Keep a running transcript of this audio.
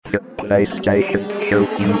PlayStation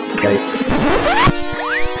UK.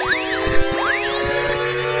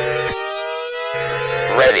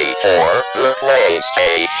 Ready for the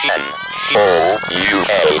PlayStation Show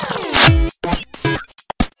UK.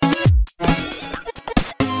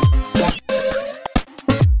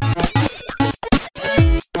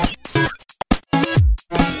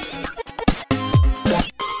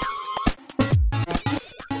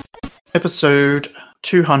 Episode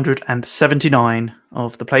 279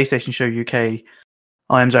 of the PlayStation Show UK.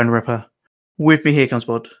 I am Zone Ripper. With me here comes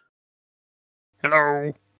Bod.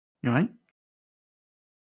 Hello. You alright?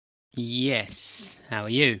 Yes. How are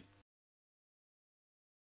you?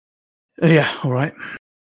 Yeah, alright.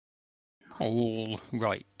 All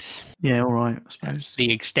right. Yeah, alright, I suppose. That's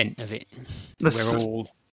the extent of it. That's- We're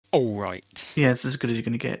all right. Yeah, it's as good as you're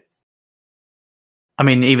going to get. I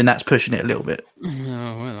mean, even that's pushing it a little bit. Oh,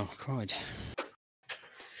 well, cried.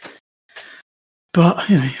 But,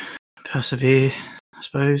 you know, persevere, I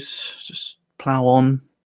suppose. Just plough on.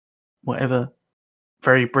 Whatever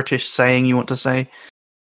very British saying you want to say.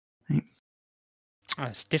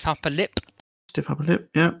 Stiff upper lip. Stiff upper lip,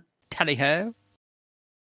 yeah. Tally ho.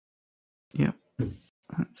 Yeah.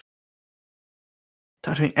 I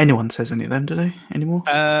don't think anyone says any of them, do they, anymore?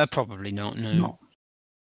 Probably not, no. Not.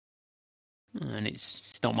 And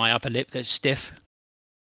it's not my upper lip that's stiff.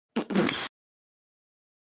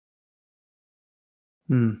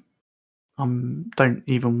 Don't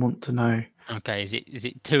even want to know. Okay, is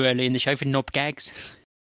it too early in the show for knob gags?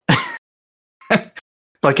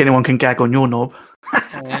 Like anyone can gag on your knob.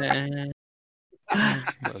 Well,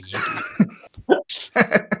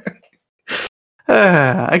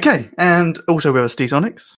 yeah. Okay, and also we have Steve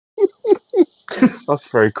Sonics.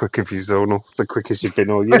 That's very quick of you, Zonal. It's the quickest you've been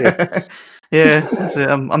all year. Yeah, that's it.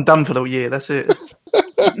 I'm done for the year. That's it.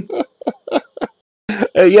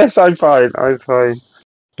 Yes, I'm fine.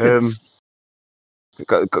 Good.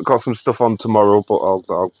 Got some stuff on tomorrow, but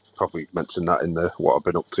I'll probably mention that in the what I've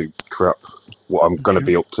been up to crap. What I'm going to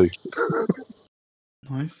be up to.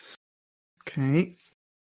 Nice. Okay.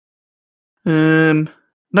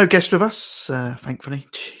 No guest with us, thankfully.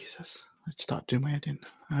 Jesus, I'd start doing my head in.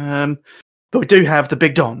 But we do have the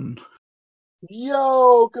Big Don.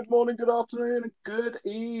 Yo, good morning, good afternoon, and good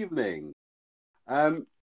evening.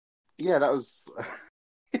 Yeah, that was.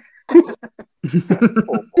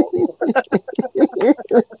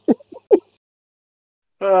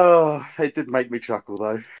 Oh, it did make me chuckle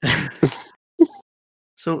though.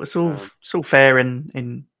 So it's all fair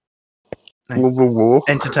in War.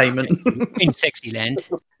 entertainment. In sexy land.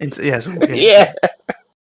 Yeah. Yeah.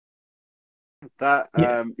 That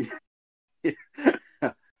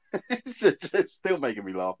it's still making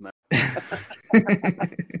me laugh now.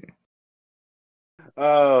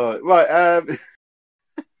 Oh, right. I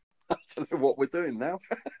don't know what we're doing now.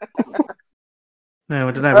 No,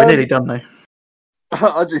 I don't know. We're nearly done though.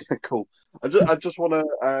 Cool. I just want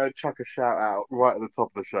to chuck a shout out right at the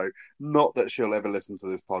top of the show. Not that she'll ever listen to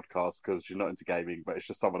this podcast because she's not into gaming, but it's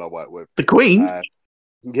just someone I work with. The Queen.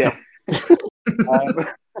 Yeah. No,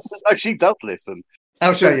 she does listen.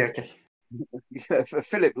 I'll show you. Okay. Yeah,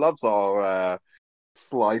 Philip loves our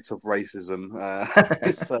slight of racism.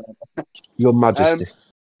 Your Majesty.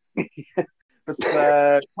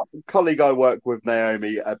 But colleague I work with,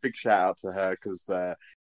 Naomi, a big shout out to her because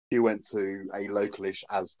she went to a localish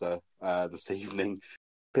Asda this evening,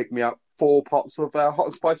 picked me up 4 pots of hot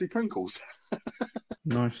and spicy Pringles.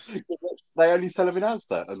 Nice. They only sell them in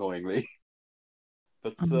Asda, annoyingly.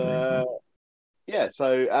 But yeah,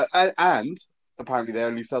 so and apparently they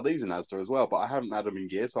only sell these in Asda as well. But I haven't had them in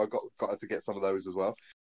years, so I got her to get some of those as well.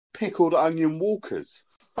 Pickled onion walkers.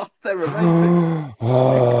 They're amazing.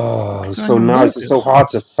 Oh, so nice. It's so hard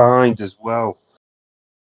to find as well.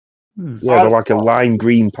 Yeah, they're like a lime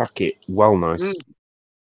green packet. Well, nice.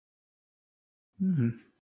 3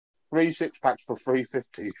 6-packs for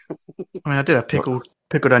 $3.50. I mean, I did a pickled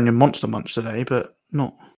onion monster munch today, but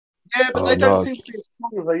not. Yeah, but they don't seem to be as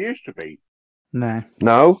strong as they used to be. No.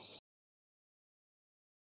 No?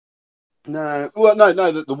 No. Well,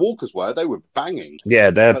 no. The walkers were. They were banging.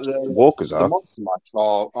 Yeah, The walkers are. monster munch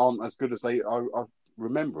aren't as good as I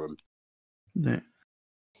remember them. No.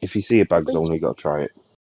 If you see a bag zone, you got to try it.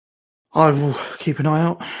 I will keep an eye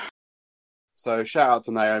out. So shout out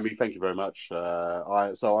to Naomi. Thank you very much.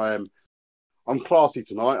 I'm classy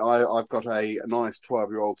tonight. I've got a nice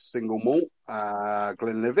 12-year-old single malt,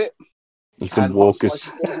 Glenlivet. And some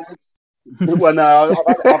walkers. Well, no,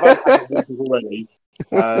 I've had walkers already,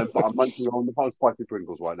 but I'm munching on the hot spicy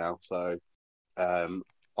Pringles right now. So I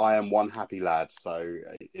am one happy lad. So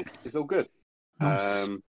it's all good.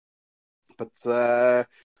 Nice. But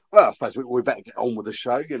Well, I suppose we better get on with the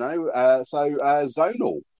show, you know.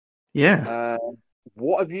 Zonal, Yeah.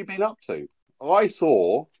 what have you been up to? I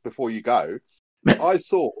saw before you go. I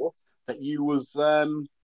saw that you was on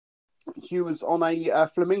a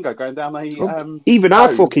flamingo going down Even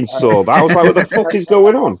I fucking saw that. I was like, what the fuck is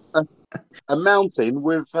going on? a mountain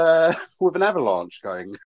with an avalanche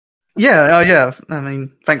going. Yeah, yeah. I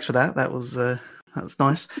mean, thanks for that. That was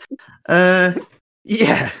nice.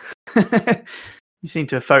 Yeah. You seem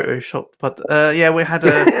to have photoshopped, but yeah, we had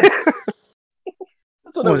a.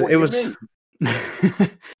 I don't know what it you was. mean.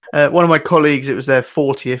 One of my colleagues, it was their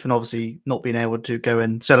 40th, and obviously not being able to go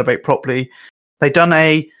and celebrate properly, they'd done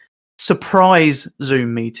a surprise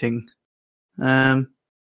Zoom meeting.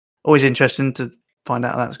 Always interesting to find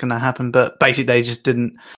out that's going to happen, but basically they just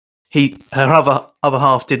didn't. Her other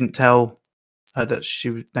half didn't tell her that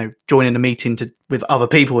she was joining a meeting with other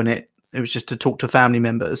people in it. It was just to talk to family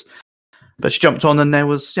members. But she jumped on, and there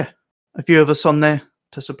was a few of us on there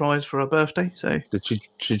to surprise for her birthday. So did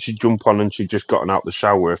she jump on and she just gotten out the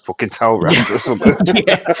shower with a fucking towel wrapped or something?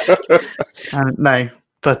 No,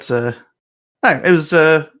 but no, it was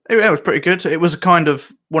pretty good. It was a kind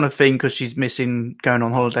of one of thing because she's missing going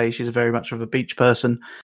on holiday. She's very much of a beach person,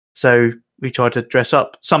 so we tried to dress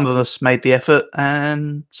up. Some of us made the effort,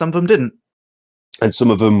 and some of them didn't. And some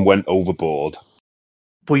of them went overboard.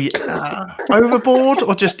 We overboard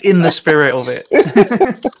or just in the spirit of it.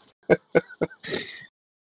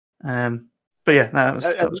 But yeah, no,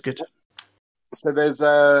 that was good. So there's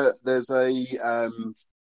a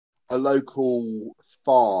local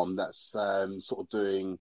farm that's sort of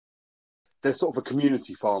doing. There's sort of a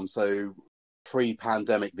community farm. So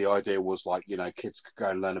pre-pandemic, the idea was kids could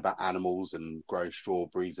go and learn about animals and grow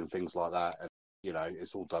strawberries and things like that. And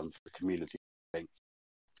it's all done for the community thing.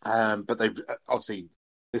 But they've obviously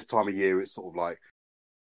this time of year it's sort of like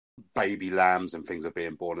baby lambs and things are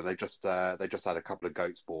being born, and they just had a couple of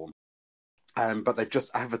goats born. But they've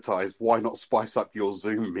just advertised, why not spice up your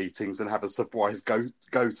Zoom meetings and have a surprise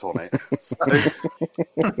goat on it? So,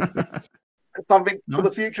 something for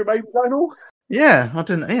the future, maybe, Donald? Yeah, I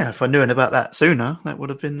didn't. Yeah, if I knew about that sooner, that would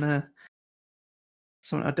have been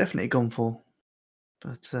something I'd definitely gone for.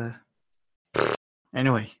 But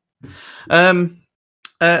anyway,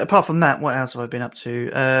 apart from that, what else have I been up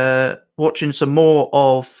to? Watching some more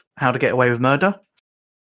of How to Get Away with Murder.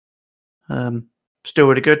 Still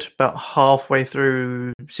really good. About halfway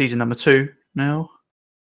through season number 2 now.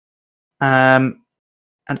 And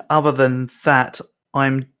other than that,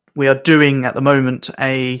 we are doing at the moment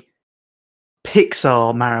a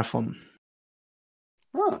Pixar marathon.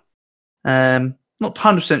 Huh. Not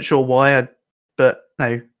 100% sure why, but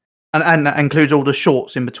no, and that includes all the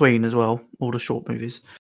shorts in between as well, all the short movies.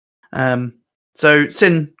 So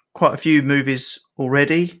seen quite a few movies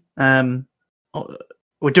already.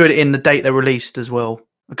 We're doing it in the date they're released as well.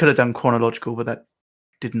 I could have done chronological, but that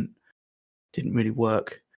didn't really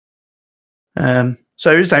work. So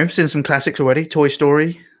seen some classics already: Toy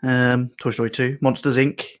Story, Toy Story 2, Monsters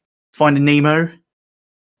Inc., Finding Nemo,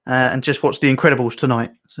 and just watched The Incredibles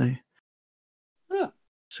tonight. So yeah,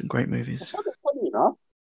 some great movies. Funny enough,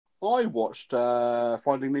 I watched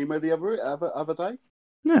Finding Nemo the other day.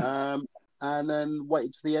 Yeah. And then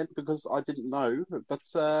waited to the end because I didn't know. But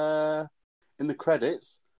in the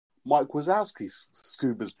credits, Mike Wazowski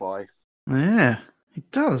scubas by. Yeah, he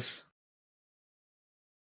does.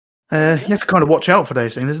 You have to kind of watch out for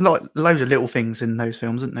those things. There's loads of little things in those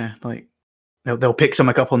films, isn't there? Like they'll pick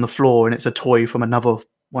something up on the floor and it's a toy from another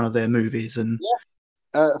one of their movies. And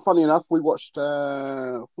funny enough, we watched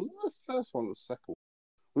was it the first one or the second one?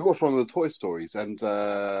 We watched one of the Toy Stories, and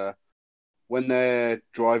when they're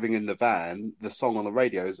driving in the van, the song on the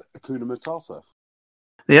radio is Hakuna Matata.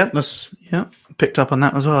 Yeah, picked up on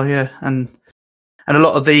that as well. Yeah, and a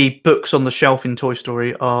lot of the books on the shelf in Toy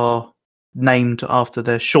Story are named after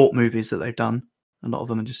their short movies that they've done. A lot of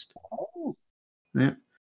them are just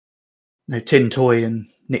Tin Toy and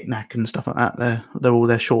Knick Knack and stuff like that. They're all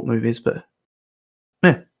their short movies, but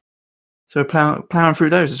yeah. So plowing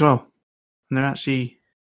through those as well, and they're actually.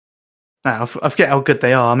 I forget how good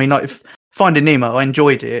they are. I mean, like Finding Nemo, I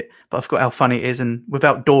enjoyed it, but I forgot how funny it is. And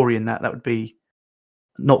without Dory in that would be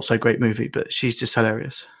not so great movie. But she's just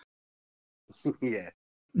hilarious. Yeah,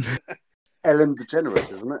 Ellen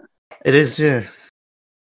DeGeneres, isn't it? It is, yeah.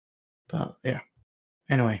 But yeah.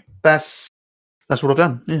 Anyway, that's what I've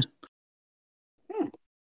done. Yeah.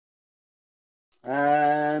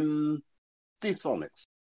 D-Sonics.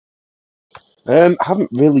 I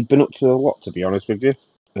haven't really been up to a lot, to be honest with you.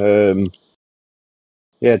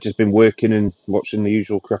 Yeah, just been working and watching the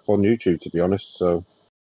usual crap on YouTube, to be honest. So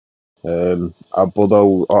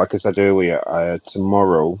Although, like I said earlier,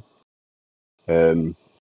 tomorrow, I'm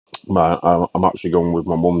actually going with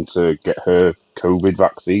my mum to get her COVID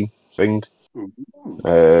vaccine thing.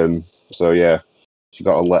 So yeah, she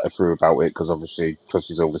got a letter through about it because obviously, because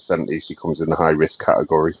she's over 70, she comes in the high risk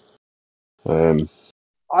category. So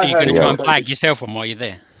you're going to try and blag yourself on while you're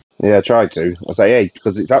there? Yeah, I tried to. I say, hey,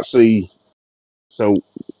 because it's actually so.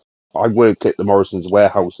 I work at the Morrison's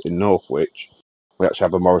warehouse in Northwich. We actually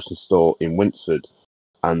have a Morrison store in Winsford,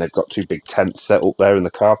 and they've got 2 big tents set up there in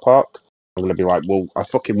the car park. I'm going to be like, well, I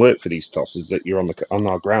fucking work for these tosses that you're on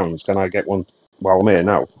our grounds. Can I get one while I'm here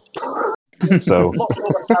now? So, I'm not sure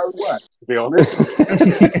that's how it works, to be honest.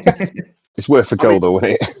 it's worth a go, though,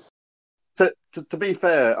 isn't it? To be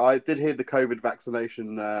fair, I did hear the COVID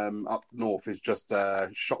vaccination up north is just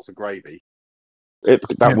shots of gravy.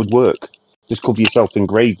 That would work. Just cover yourself in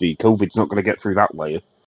gravy. COVID's not going to get through that layer.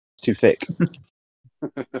 It's too thick.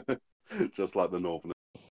 Just like the northern.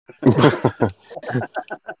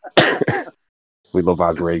 We love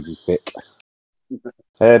our gravy thick.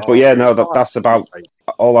 But yeah, no, that's about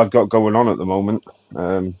all I've got going on at the moment.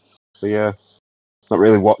 So yeah, not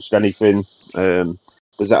really watched anything. I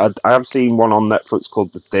have seen one on Netflix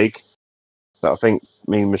called The Dig that I think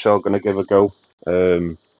me and Michelle are going to give a go.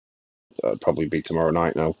 That'll probably be tomorrow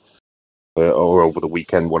night now, or over the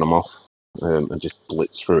weekend when I'm off, and just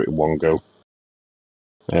blitz through it in one go.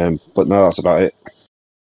 But no, that's about it.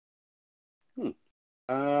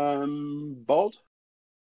 Bod?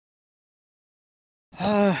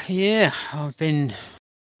 Yeah, I've been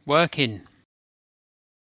working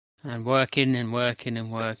and working and working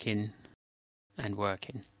and working and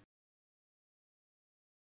working.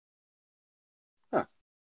 Have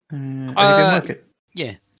you been working?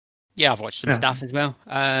 Yeah, I've watched some stuff as well.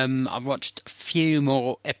 I've watched a few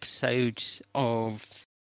more episodes of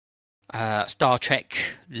Star Trek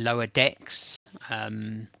Lower Decks.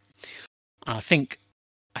 I think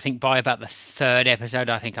by about the 3rd episode,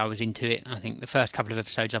 I think I was into it. I think the first couple of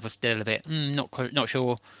episodes I was still a bit not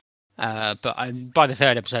sure, but by the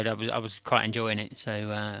 3rd episode I was quite enjoying it. So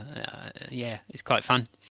yeah, it's quite fun.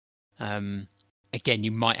 Again,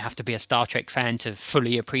 you might have to be a Star Trek fan to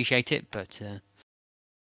fully appreciate it, but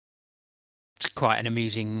it's quite an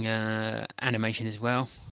amusing animation as well.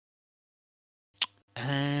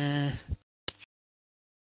 I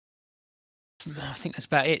think that's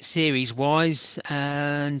about it series-wise.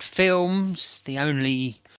 And films, the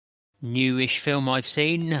only newish film I've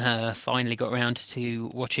seen, finally got around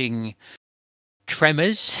to watching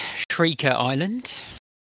Tremors, Shrieker Island.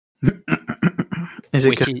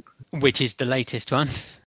 Which is the latest one.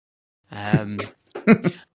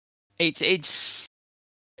 It's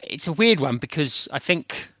a weird one because I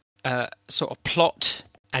think sort of plot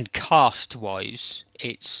and cast-wise,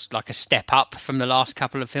 it's like a step up from the last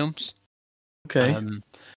couple of films. Okay.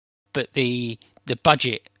 But the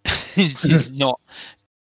budget is not.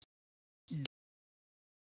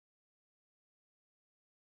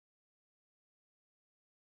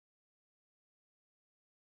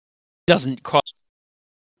 Doesn't quite.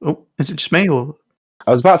 Oh, is it just me or?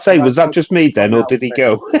 I was about to say, was that just me then, or did he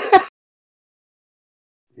go?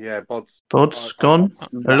 Yeah, Bod's gone.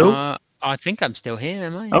 Hello. I think I'm still here.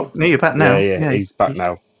 Am I? Oh, no, you're back now. Yeah, he's back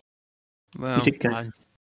now. Well, I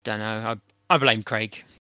don't know. I blame Craig.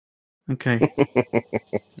 Okay.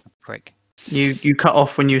 Craig. You cut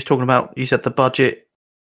off when you was talking about. You said the budget,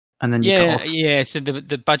 and then you cut off. Yeah. So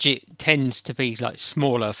the budget tends to be like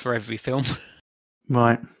smaller for every film.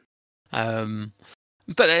 Right.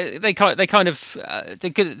 But they kind of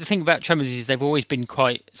the thing about Tremors is they've always been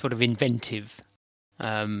quite sort of inventive.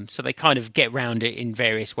 So they kind of get around it in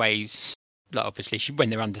various ways. Like obviously, when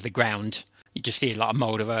they're under the ground, you just see like a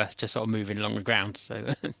mold of earth just sort of moving along the ground.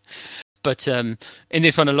 So, but in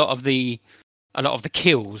this one, a lot of the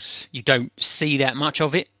kills you don't see that much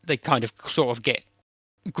of it. They kind of sort of get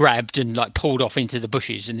grabbed and like pulled off into the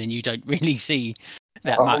bushes, and then you don't really see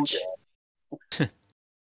that much. Yeah.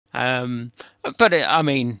 But I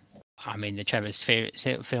mean, the Tremors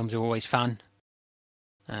films are always fun.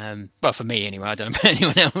 Well, for me anyway. I don't know about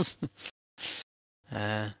anyone else.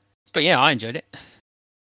 But yeah, I enjoyed it.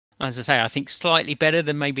 As I say, I think slightly better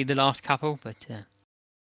than maybe the last couple, but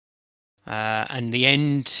and the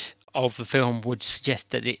end of the film would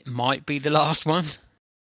suggest that it might be the last one.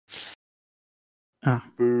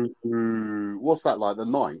 Boo. What's that like? The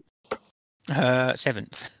 9th?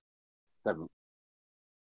 7th. 7th.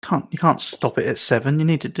 You can't stop it at 7. You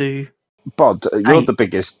need to do. Bod, you're 8. the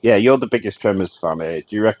biggest. Yeah, you're the biggest Tremors fan here.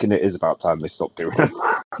 Do you reckon it is about time they stop doing it?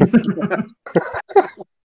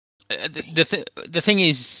 The thing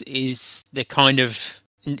is they're kind of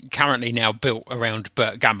currently now built around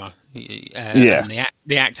Burt Gummer. Yeah. And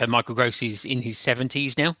the actor Michael Gross is in his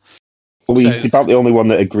 70s now. Well, he's about the only one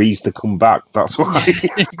that agrees to come back. That's why.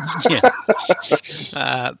 Yeah.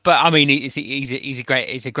 But I mean, he's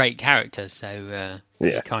a great character. So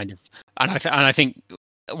Yeah. kind of, and I think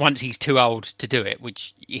once he's too old to do it,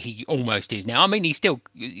 which he almost is now. I mean, he still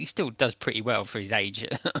does pretty well for his age,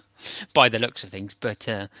 by the looks of things. But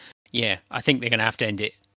yeah, I think they're going to have to end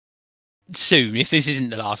it soon. If this isn't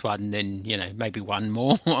the last one, then maybe one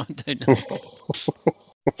more. I don't know.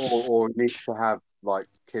 or needs to have like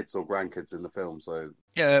kids or grandkids in the film. So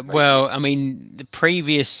well, I mean, the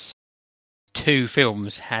previous 2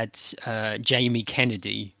 films had Jamie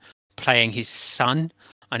Kennedy playing his son,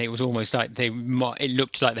 and it was almost like it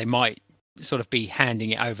looked like they might sort of be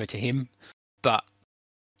handing it over to him, but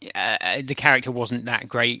the character wasn't that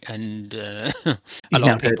great, and a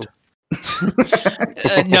lot of people.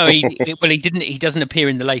 No, he didn't. He doesn't appear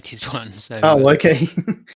in the latest one. So. Oh, okay.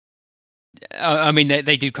 I mean,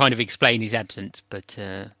 they do kind of explain his absence, but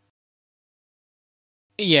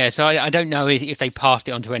yeah. So I don't know if they passed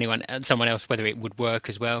it on to someone else, whether it would work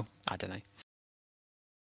as well. I don't know.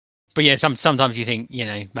 But yeah, sometimes you think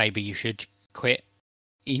maybe you should quit,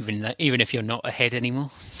 even if you're not ahead anymore.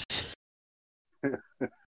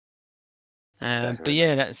 But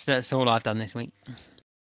yeah, that's all I've done this week.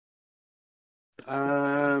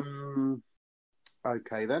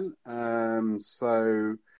 Okay then.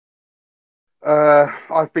 So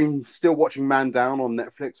I've been still watching Man Down on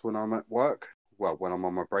Netflix when I'm at work. Well, when I'm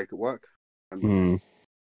on my break at work.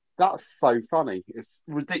 That's so funny. It's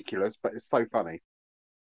ridiculous, but it's so funny.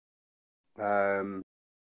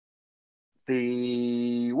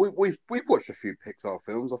 We've watched a few Pixar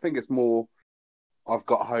films. I think it's more I've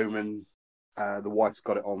got home and the wife's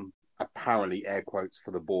got it on, apparently air quotes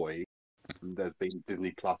for the boy. And there's been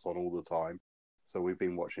Disney Plus on all the time, so we've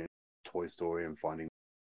been watching Toy Story and Finding.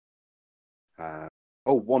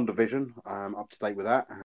 WandaVision. Up to date with that.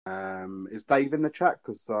 Is Dave in the chat?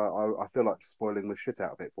 Because I feel like spoiling the shit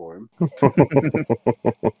out of it for him.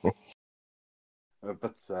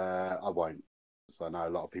 But I won't. So I know a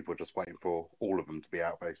lot of people are just waiting for all of them to be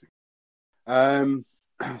out, basically.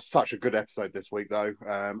 Such a good episode this week, though.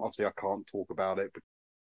 Obviously, I can't talk about it, but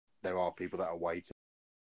there are people that are waiting.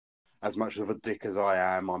 As much of a dick as I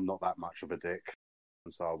am, I'm not that much of a dick,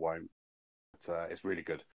 so I won't. But it's really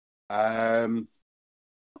good.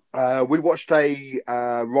 We watched a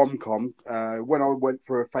rom-com when I went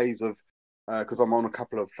for a phase of, because I'm on a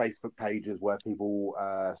couple of Facebook pages where people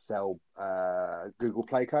sell Google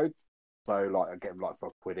Play code. So like I get them like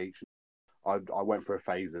for £1 each. I went for a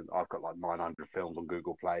phase and I've got like 900 films on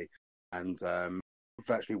Google Play, and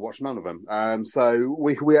virtually watched none of them. So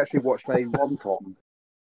we actually watched a rom-com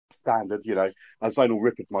standard, a zonal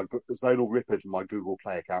rippered my Google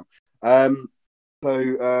Play account. So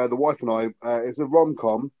the wife and I, it's a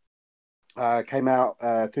rom-com. Came out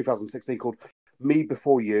 2016 called Me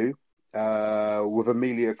Before You, with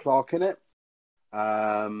Emilia Clarke in it.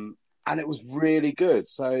 And it was really good.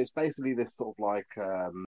 So it's basically this sort of like,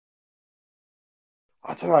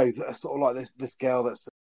 I don't know, sort of like this girl that's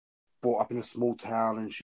brought up in a small town,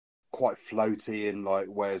 and she's quite floaty and like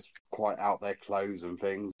wears quite out there clothes and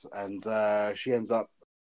things. And she ends up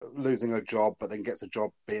losing her job, but then gets a job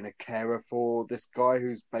being a carer for this guy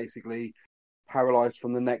who's basically paralyzed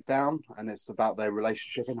from the neck down. And it's about their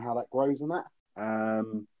relationship and how that grows and that.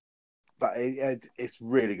 But it's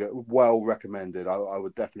really good. Well recommended. I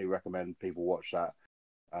would definitely recommend people watch that.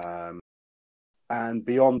 And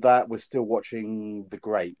beyond that, we're still watching The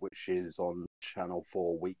Great, which is on Channel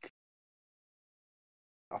 4 weekly.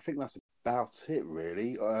 I think that's about it,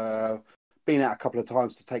 really. Been out a couple of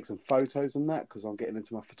times to take some photos and that, because I'm getting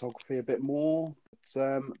into my photography a bit more.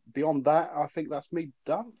 But beyond that, I think that's me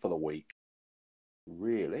done for the week.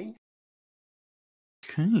 Really.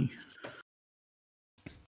 Okay.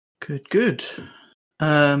 Good.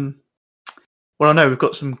 Well, I know we've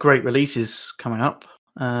got some great releases coming up.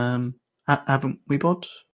 Haven't we, Bod?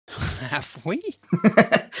 Have we?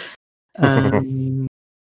 I mean,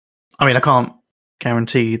 I can't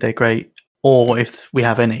guarantee they're great, or if we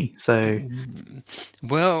have any. So,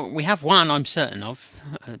 well, we have one I'm certain of.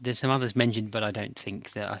 There's some others mentioned, but I don't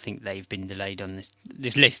think that. I think they've been delayed on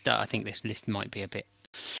this list. I think this list might be a bit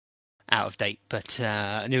out of date, but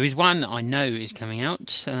there is one I know is coming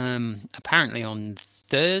out apparently on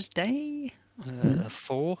Thursday, the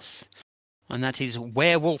 4th, and that is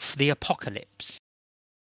Werewolf the Apocalypse.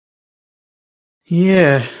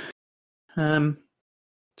 Yeah. So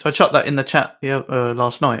I chucked that in the chat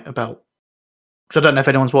last night about, because I don't know if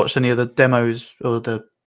anyone's watched any of the demos or the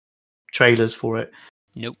trailers for it.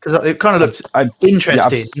 Nope. Because it kind of looks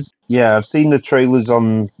interesting. I've seen the trailers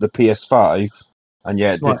on the PS5, and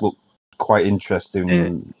yeah, it Right. did look quite interesting. Yeah.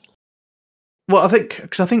 Well, I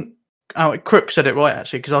think Crook said it right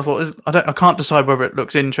actually. Because I thought I can't decide whether it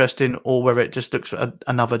looks interesting or whether it just looks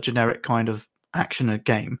another generic kind of action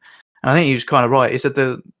game. And I think he was kind of right. He said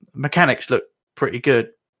the mechanics look pretty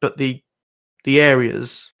good, but the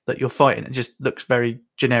areas that you're fighting, it just looks very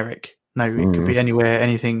generic. No, it could be anywhere,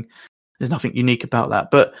 anything. There's nothing unique about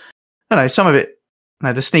that. But I don't know, some of it,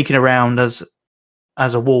 the sneaking around as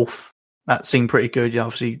a wolf, that seemed pretty good. You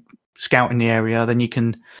obviously scouting the area, then you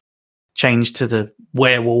can change to the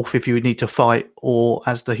werewolf if you would need to fight, or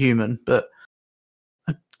as the human. But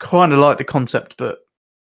I kind of like the concept, but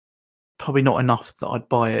probably not enough that I'd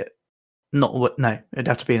buy it. No, it'd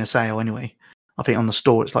have to be in a sale anyway. I think on the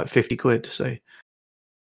store it's like 50 quid. So,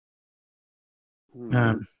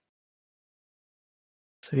 so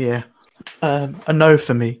yeah, a no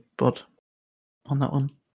for me, Bod, on that one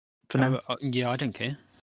for now. Yeah, I don't care.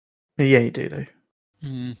 Yeah, you do though.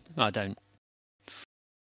 I don't.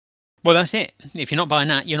 Well, that's it. If you're not buying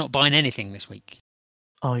that, you're not buying anything this week.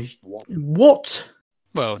 What?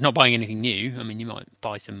 Well, not buying anything new. I mean, you might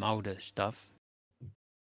buy some older stuff.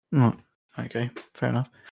 Right. Okay, fair enough.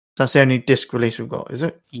 That's the only disc release we've got, is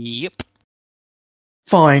it? Yep.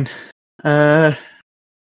 Fine.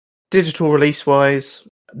 Digital release wise,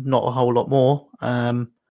 not a whole lot more.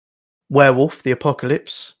 Werewolf: The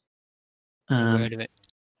Apocalypse. Never heard of it.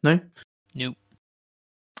 No. Nope.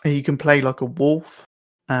 You can play like a wolf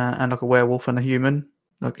and like a werewolf and a human.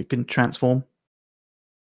 Like you can transform.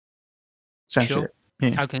 Essentially. Sure.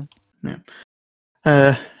 Yeah. Okay.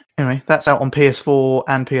 Yeah. Anyway, that's out on PS4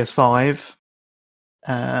 and PS5.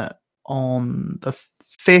 On the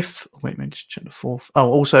 5th. Wait a minute, just check the 4th. Oh,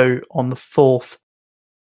 also on the 4th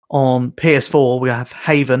on PS4 we have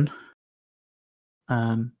Haven.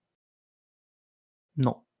 Not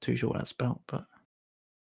too sure what that's about, but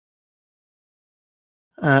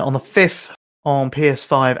on the 5th on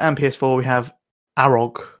PS5 and PS4 we have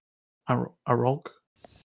Arog.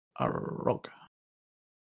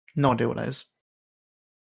 No idea what that is.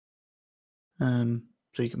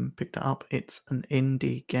 So you can pick that up. It's an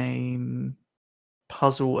indie game,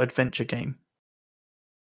 puzzle adventure game.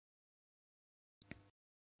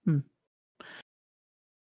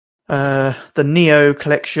 The Neo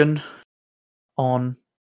collection on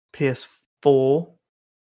PS4.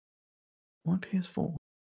 Why PS4?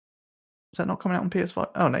 Is that not coming out on PS5?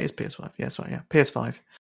 Oh no, it is PS5. Yeah, sorry, yeah, PS5.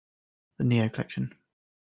 The Neo collection.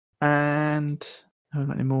 And I haven't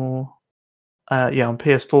got any more. Yeah, on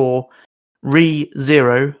PS4.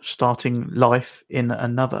 ReZero, starting life in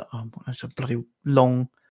another. Oh, that's a bloody long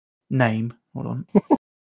name. Hold on.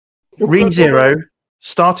 ReZero,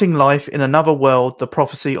 starting life in another world. The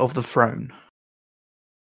prophecy of the throne.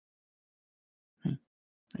 There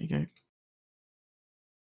you go.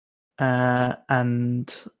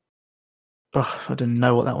 And I don't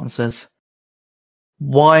know what that one says.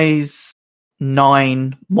 Wise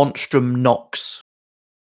 9 Monstrum Nox.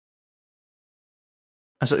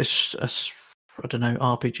 It's I don't know,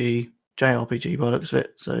 RPG, JRPG by the looks of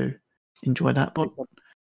it. So enjoy that, Bod.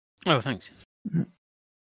 Oh, thanks.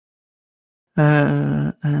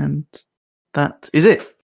 And that is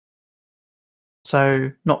it.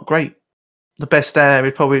 So not great. The best there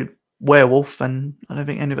is probably Werewolf, and I don't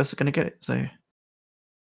think any of us are going to get it. So.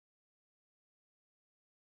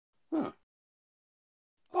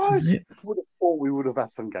 I would have thought we would have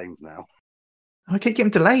had some games now. I keep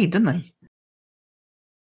getting delayed, didn't they?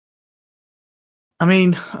 I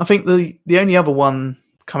mean, I think the only other one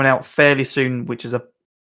coming out fairly soon, which is I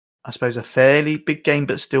suppose a fairly big game,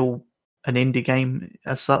 but still an indie game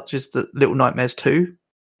as such, is the Little Nightmares 2.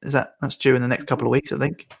 That's due in the next couple of weeks, I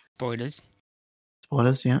think. Spoilers,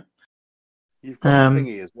 yeah. You've got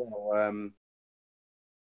thingy as well.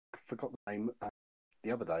 I forgot the name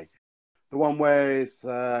the other day. The one where it's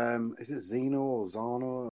is it Xeno or Zana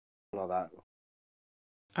or like that?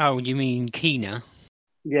 Oh, you mean Kena?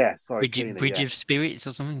 Yeah, sorry, Bridge of Spirits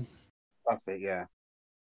or something? That's it, yeah.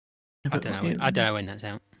 I don't know. I don't know when that's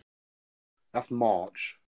out. That's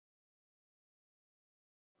March.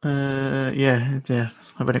 Yeah.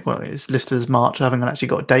 I've only got it's listed as March. I haven't actually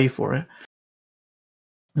got a day for it.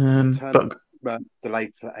 But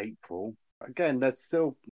delayed to April. Again, they're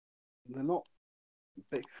not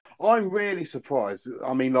big. I'm really surprised.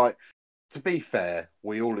 I mean, like, to be fair,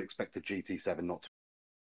 we all expected GT7 not to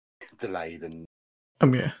be delayed, and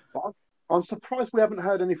yeah. But I'm surprised we haven't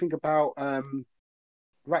heard anything about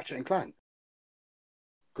Ratchet and Clank,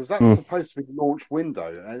 because that's supposed to be launch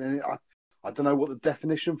window, and I don't know what the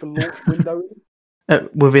definition for launch window is.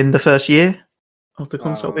 Within the first year? of the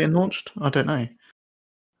console being launched. I don't know.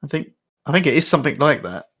 I think it is something like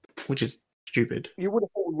that, which is stupid. You would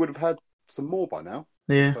have thought we would have had some more by now.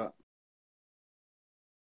 Yeah. But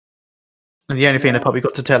And the only thing they've probably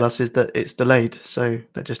got to tell us is that it's delayed, so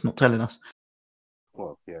they're just not telling us.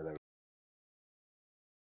 well, yeah, there.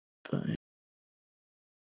 But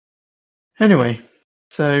anyway,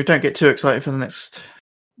 so don't get too excited for the next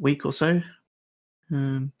week or so.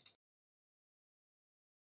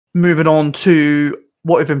 Moving on to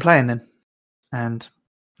what we've been playing then, and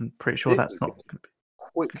I'm pretty sure This that's is not going to be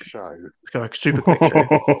Quick show. it's going to be a super quick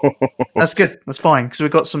show. That's good. That's fine because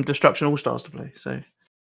we've got some Destruction All Stars to play. So,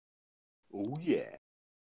 Oh yeah.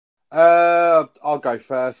 I'll go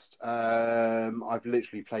first. I've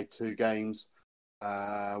literally played 2 games.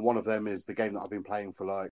 One of them is the game that I've been playing for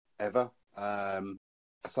like ever.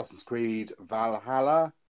 Assassin's Creed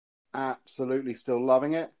Valhalla. Absolutely still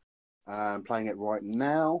loving it. Playing it right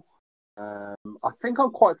now. I think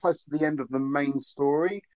I'm quite close to the end of the main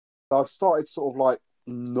story. I've started sort of like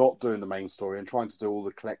not doing the main story and trying to do all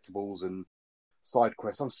the collectibles and side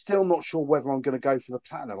quests. I'm still not sure whether I'm going to go for the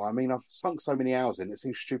platinum. I mean, I've sunk so many hours in, it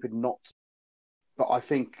seems stupid not to. But I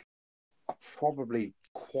think I probably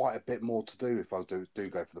quite a bit more to do if I do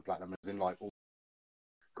go for the platinum, as in like,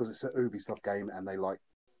 because it's an Ubisoft game and they like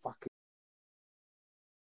fucking.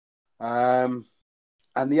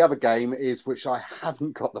 And the other game is, which I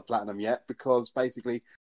haven't got the platinum yet, because basically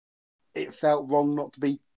it felt wrong not to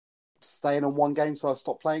be staying on one game, so I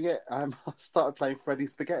stopped playing it. I started playing Freddy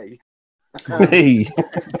Spaghetti. Hey.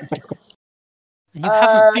 And you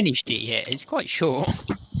haven't finished it yet. It's quite short.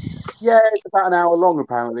 Yeah, it's about an hour long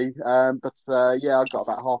apparently. But yeah, I got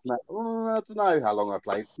about half an hour. I don't know how long I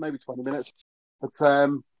played, maybe 20 minutes. But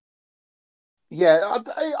yeah,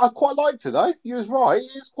 I quite liked it though. You was right.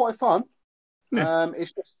 It's quite fun. Yeah.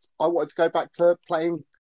 It's just I wanted to go back to playing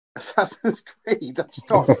Assassin's Creed. I just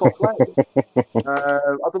can't stop playing. I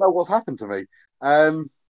don't know what's happened to me.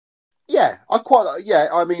 Yeah, I quite like. Yeah,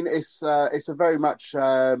 I mean, it's a very much.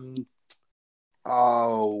 What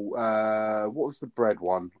was the bread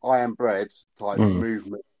one? I Am Bread type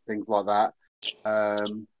movement, things like that. I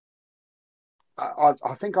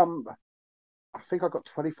think I got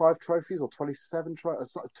 25 trophies or 27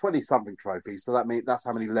 20 something trophies. So that's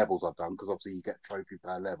how many levels I've done, because obviously you get a trophy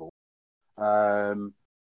per level.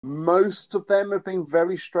 Most of them have been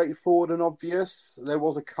very straightforward and obvious. There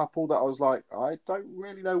was a couple that I was like, I don't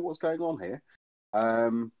really know what's going on here.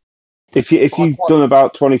 If you've done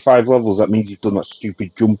about 25 levels, that means you've done that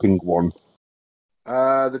stupid jumping one.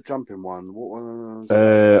 The jumping one. What one?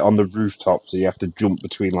 On the rooftop, so you have to jump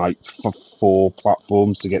between like 4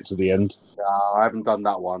 platforms to get to the end. No, I haven't done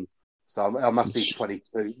that one. So I must be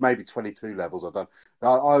 22, maybe 22 levels I've done.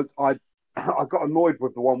 I got annoyed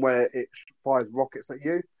with the one where it fires rockets at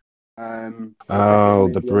you.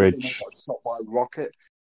 The bridge. Shot by a rocket.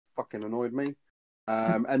 Fucking annoyed me.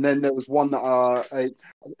 And then there was one that,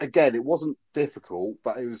 again, it wasn't difficult,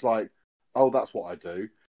 but it was like, oh, that's what I do.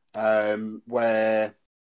 Where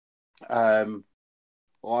I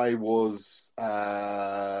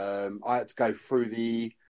had to go through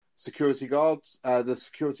the security guards, the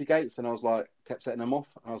security gates, and I was like, kept setting them off.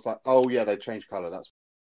 I was like, oh yeah, they changed colour. That's.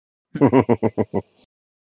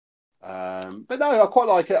 But no, I quite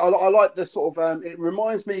like it. I like the sort of. It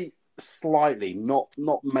reminds me slightly, not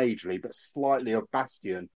majorly, but slightly of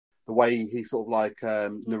Bastion. The way he sort of like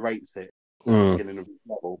narrates it at the beginning of the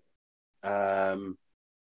level.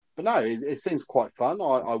 But no, it seems quite fun.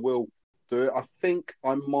 I will do it. I think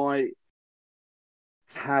I might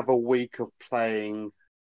have a week of playing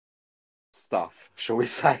stuff, shall we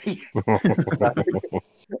say?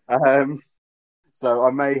 So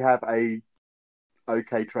I may have a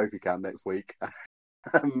okay trophy count next week.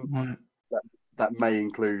 That may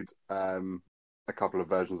include a couple of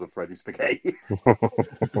versions of Freddy Spaghetti.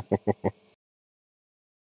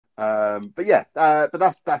 But yeah, but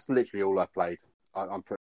that's literally all I've played. I'm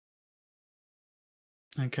pretty.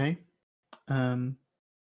 Okay. I mean,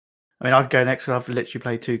 I'd go next because I've literally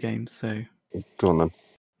played 2 games, so Go on then.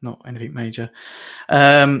 not anything major.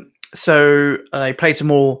 So I played some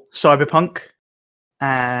more Cyberpunk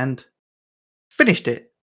and finished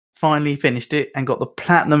it. Finally finished it and got the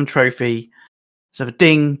platinum trophy. So a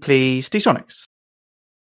ding, please, D-Sonics.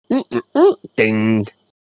 Ding.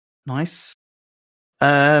 Nice.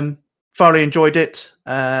 Thoroughly enjoyed it.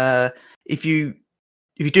 If you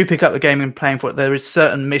do pick up the game and playing for it, there is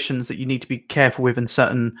certain missions that you need to be careful with, and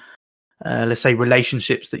certain, let's say,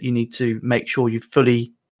 relationships that you need to make sure you've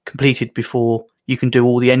fully completed before you can do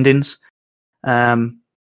all the endings. I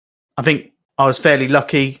think I was fairly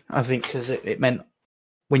lucky. I think because it meant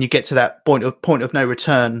when you get to that point of no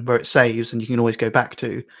return where it saves and you can always go back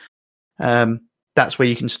to, that's where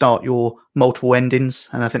you can start your multiple endings.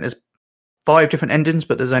 And I think there's 5 different endings,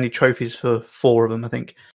 but there's only trophies for 4 of them, I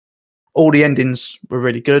think. All the endings were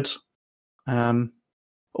really good. All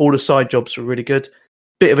the side jobs were really good.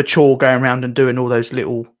 Bit of a chore going around and doing all those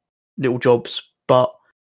little jobs,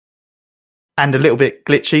 and a little bit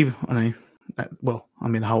glitchy. I know. Well, I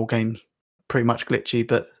mean, the whole game's pretty much glitchy,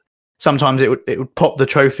 but sometimes it would pop the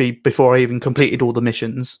trophy before I even completed all the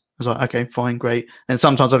missions. I was like, okay, fine, great. And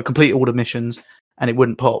sometimes I'd complete all the missions and it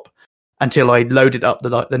wouldn't pop until I loaded up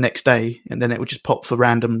the next day, and then it would just pop for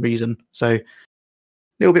random reason. So a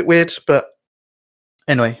little bit weird, but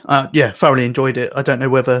anyway, thoroughly enjoyed it. I don't know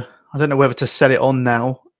whether to sell it on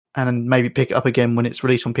now and maybe pick it up again when it's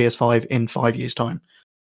released on PS5 in 5 years' time,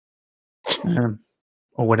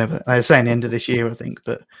 or whatever. I was saying the end of this year, I think,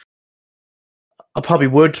 but I probably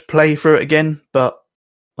would play through it again. But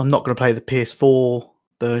I'm not going to play the PS4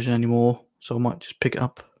 version anymore, so I might just pick it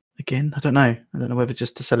up again. I don't know whether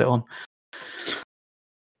just to sell it on.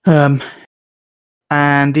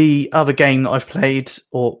 And the other game that I've played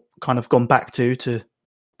or kind of gone back to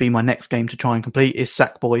be my next game to try and complete is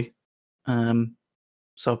Sackboy.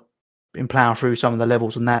 So I've been plowing through some of the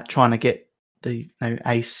levels on that, trying to get the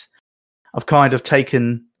ace. I've kind of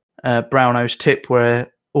taken Browno's tip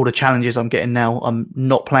where all the challenges I'm getting now, I'm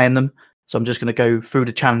not playing them. So I'm just going to go through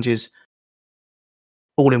the challenges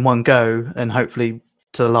all in one go, and hopefully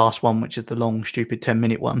to the last one, which is the long, stupid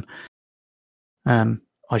 10-minute one.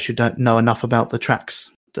 I should know enough about the tracks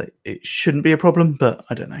that it shouldn't be a problem, but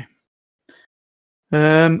I don't know.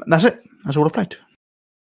 That's it. That's all I played.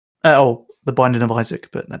 The Binding of Isaac,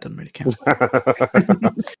 but that doesn't really count.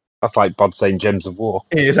 That's like Bod saying Gems of War.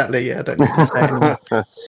 Exactly, yeah. I don't need to say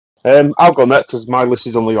anymore. I'll go next because my list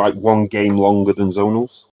is only like one game longer than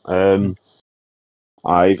Zonal's.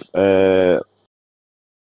 I've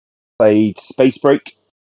played Space Break,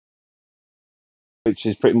 which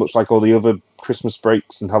is pretty much like all the other Christmas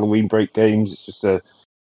breaks and Halloween break games. It's just a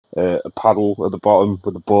paddle at the bottom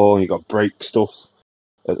with a ball, and you got break stuff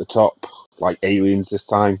at the top, like Aliens this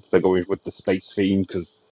time. They're going with the space theme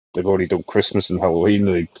because they've already done Christmas and Halloween,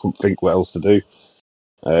 and they couldn't think what else to do.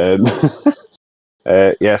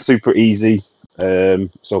 Yeah, super easy.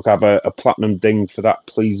 So I have a platinum ding for that,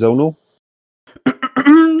 please, Zonal.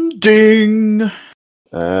 Ding!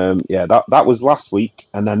 Yeah, that was last week,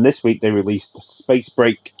 and then this week they released Space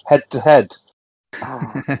Break Head to Head,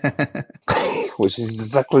 which is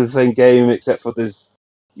exactly the same game except for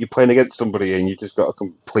you're playing against somebody and you just got to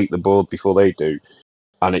complete the board before they do,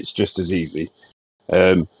 and it's just as easy.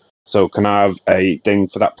 So can I have a ding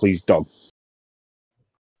for that, please, Dom?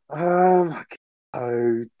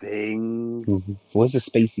 Oh, ding. Where's the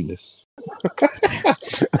spaciness?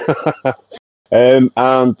 And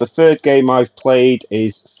the third game I've played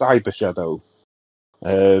is Cyber Shadow.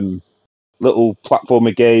 Little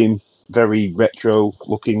platformer game, very retro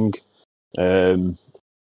looking.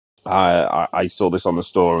 I saw this on the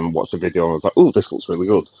store and watched a video and I was like, oh, this looks really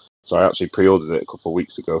good. So I actually pre-ordered it a couple of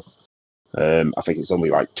weeks ago. I think it's only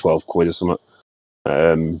like 12 quid or something.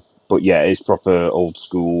 But yeah, it's proper old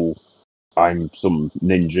school. I'm some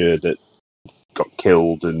ninja that got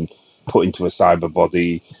killed and put into a cyber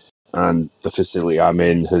body, and the facility I'm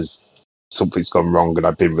in something's gone wrong and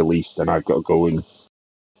I've been released, and I've got to go and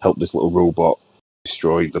help this little robot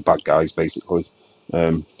destroy the bad guys, basically.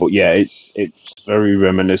 But yeah, it's very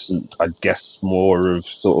reminiscent, I guess, more of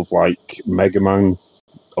sort of like Mega Man,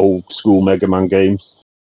 old school Mega Man games.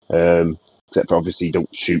 Except for obviously you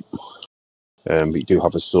don't shoot, but you do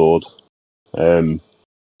have a sword.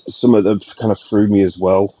 Some of them kind of threw me as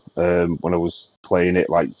well when I was playing it.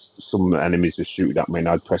 Like some enemies were shooting at me, and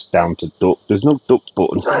I'd press down to duck. There's no duck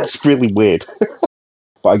button. It's really weird.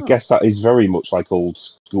 But I guess that is very much like old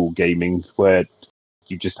school gaming, where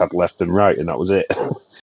you just had left and right, and that was it.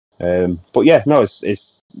 But yeah, no,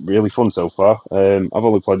 it's really fun so far. I've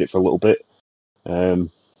only played it for a little bit.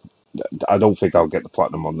 I don't think I'll get the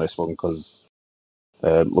platinum on this one because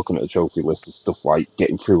looking at the trophy list, there's stuff like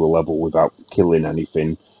getting through a level without killing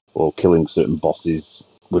anything, or killing certain bosses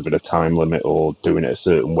within a time limit, or doing it a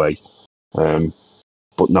certain way.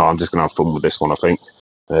 But no, I'm just going to have fun with this one, I think.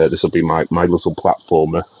 This will be my little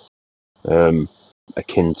platformer,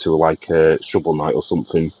 akin to like a Shovel Knight or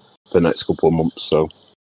something for the next couple of months. So,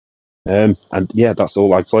 and yeah, that's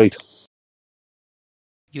all I played.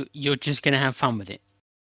 You're just going to have fun with it?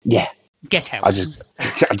 Yeah. Get out. I'm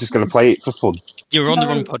just going to play it for fun. You're on the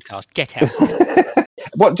wrong podcast. Get out.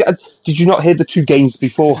 What? Did you not hear the 2 games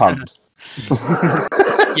beforehand?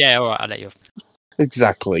 Yeah, all right, I'll let you off.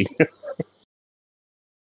 Exactly.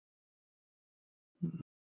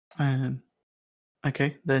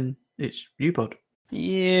 Okay, then it's you, Bod.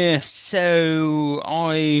 Yeah, so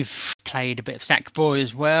I've played a bit of Sackboy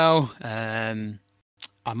as well. I'm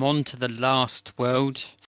on to the last world.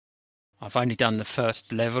 I've only done the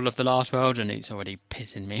first level of the last world, and it's already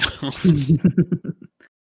pissing me off.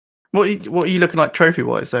 What are you looking like trophy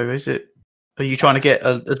wise though? Are you trying to get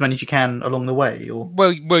as many as you can along the way, or?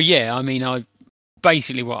 Well, yeah. I mean,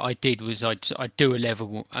 basically what I did was I'd do a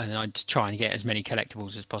level and I'd try and get as many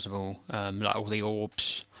collectibles as possible, like all the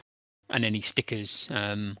orbs and any stickers.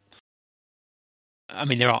 I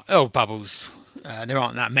mean, there are bubbles. There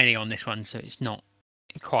aren't that many on this one, so it's not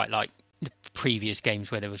quite like the previous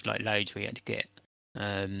games where there was like loads we had to get.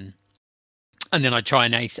 And then I'd try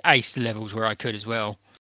and ace the levels where I could as well.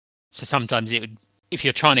 So sometimes it would, if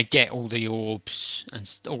you're trying to get all the orbs and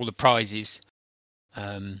all the prizes,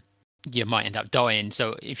 you might end up dying.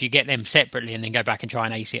 So if you get them separately and then go back and try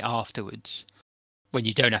and ace it afterwards, when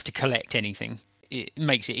you don't have to collect anything, it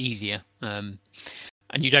makes it easier.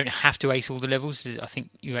 And you don't have to ace all the levels. I think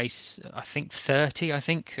you ace, 30,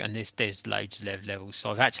 and there's loads of levels.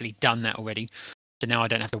 So I've actually done that already. So now I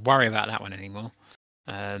don't have to worry about that one anymore.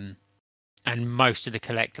 And most of the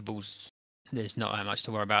collectibles, there's not that much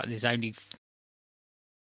to worry about. There's only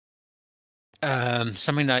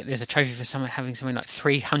something like, there's a trophy for someone having something like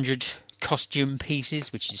 300 costume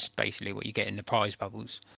pieces, which is basically what you get in the prize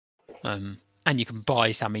bubbles. And you can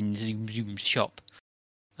buy some in Zoom's shop.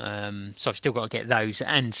 So I've still got to get those,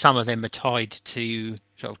 and some of them are tied to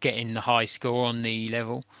sort of getting the high score on the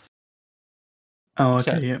level. Oh,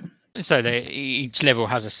 okay, yeah. So each level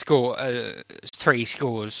has a score, 3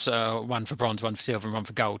 scores, one for bronze, one for silver, and one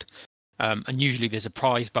for gold. And usually there's a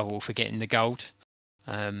prize bubble for getting the gold.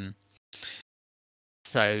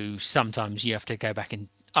 So sometimes you have to go back, and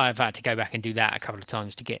I've had to go back and do that a couple of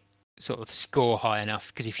times to get sort of the score high enough,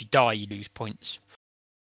 because if you die, you lose points.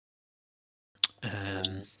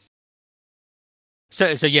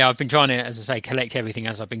 So yeah, I've been trying to, as I say, collect everything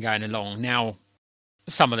as I've been going along. Now,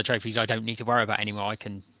 some of the trophies I don't need to worry about anymore. I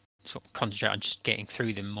can sort of concentrate on just getting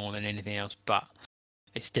through them more than anything else, but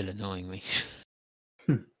it's still annoying me.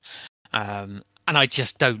 And I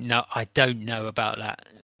just don't know. I don't know about that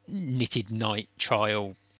knitted night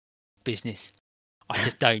trial business. I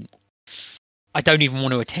just don't. I don't even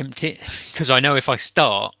want to attempt it, because I know if I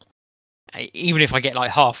start, even if I get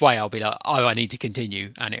like halfway, I'll be like, oh, I need to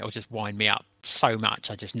continue, and it'll just wind me up so much.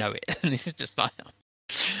 I just know it. And this is just like,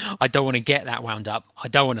 I don't want to get that wound up. I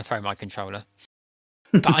don't want to throw my controller,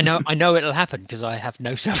 but I know it'll happen because I have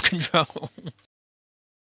no self-control.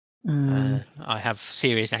 I have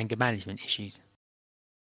serious anger management issues.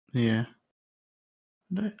 Yeah.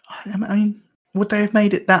 I mean, would they have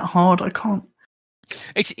made it that hard? I can't.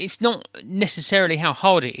 It's not necessarily how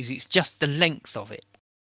hard it is. It's just the length of it.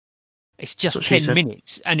 It's just 10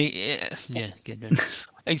 minutes, and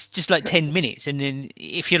it's just like 10 minutes, and then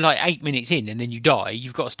if you're like 8 minutes in and then you die,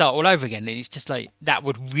 you've got to start all over again. And it's just like, that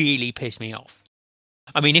would really piss me off.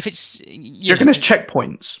 I mean, if it's, you reckon there's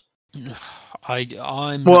checkpoints?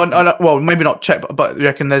 I'm well, maybe not check, but you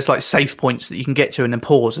reckon there's like safe points that you can get to and then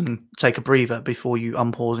pause and take a breather before you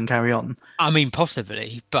unpause and carry on? I mean,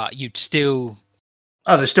 possibly, but you'd still.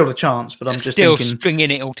 Oh, there's still a chance, but I'm just still thinking, stringing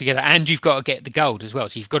it all together, and you've got to get the gold as well.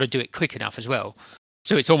 So you've got to do it quick enough as well.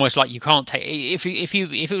 So it's almost like you can't take, if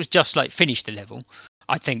it was just like finish the level,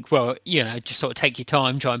 I'd think, well, just sort of take your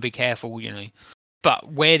time, try and be careful,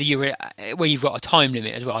 But where you've got a time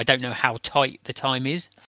limit as well, I don't know how tight the time is.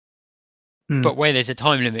 But where there's a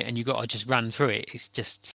time limit and you've got to just run through it, it's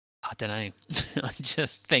just, I don't know. I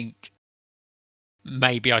just think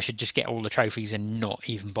maybe I should just get all the trophies and not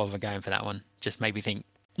even bother going for that one. Just maybe think,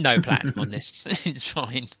 no platinum on this. It's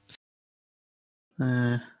fine.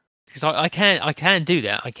 Because I can do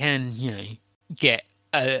that. I can, get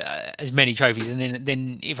as many trophies, and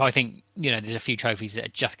then if I think, there's a few trophies that are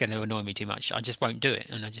just going to annoy me too much, I just won't do it,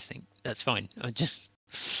 and I just think that's fine.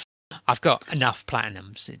 I've got enough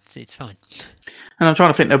platinums. It's fine. And I'm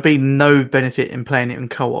trying to think, there'll be no benefit in playing it in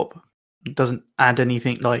co-op. It doesn't add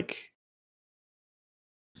anything like.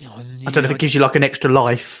 I don't know if it gives you like an extra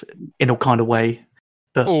life in a kind of way,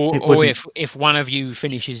 but or if one of you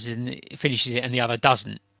finishes it and the other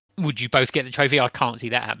doesn't, would you both get the trophy? I can't see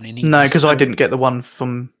that happening either. No, because I didn't get the one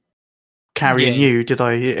from carrying you, did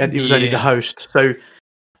I? It was only the host. So,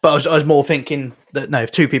 but I was more thinking that no,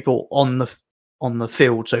 if two people on the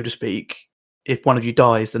field, so to speak, if one of you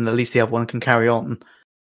dies, then at least the other one can carry on.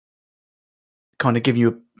 Kind of give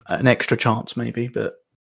you an extra chance, maybe, but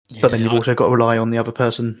then you've also got to rely on the other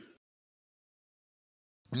person.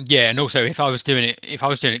 Yeah, and also if I was doing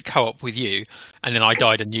it co-op with you, and then I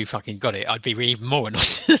died and you fucking got it, I'd be even more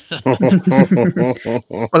annoyed.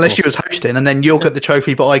 Unless you was hosting and then you'll get the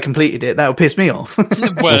trophy, but I completed it, that would piss me off.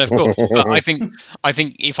 Well, of course, but I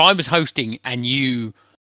think if I was hosting and you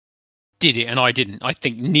did it and I didn't, I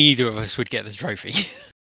think neither of us would get the trophy.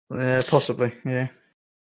 Possibly, yeah.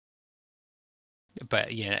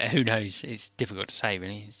 But yeah, who knows? It's difficult to say,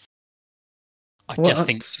 really. I Well, just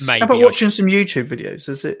think how maybe about watching some YouTube videos?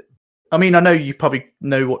 Is it? I mean, I know you probably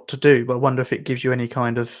know what to do, but I wonder if it gives you any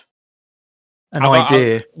kind of an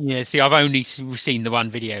idea. Yeah, see, I've only seen the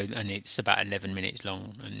one video, and it's about 11 minutes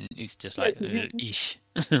long, and it's just like, ish.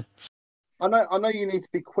 I know you need to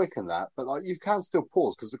be quick in that, but like you can still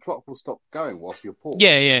pause because the clock will stop going whilst you're paused.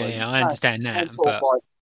 Yeah, I understand that, but like,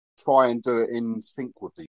 try and do it in sync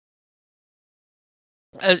with the.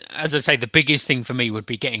 As I say, the biggest thing for me would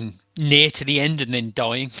be getting near to the end and then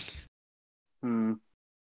dying. Hmm.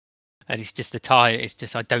 And it's just the time. It's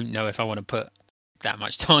just I don't know if I want to put that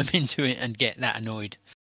much time into it and get that annoyed.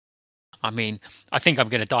 I mean, I think I'm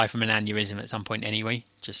going to die from an aneurysm at some point anyway.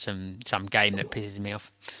 Just some game that pisses me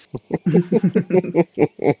off.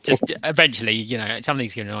 Just eventually,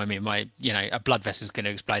 something's going to annoy me. A blood vessel's going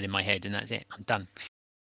to explode in my head, and that's it. I'm done.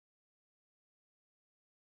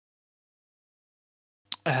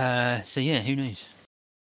 So yeah, who knows?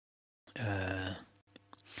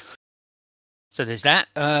 So there's that.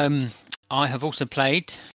 I have also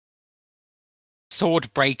played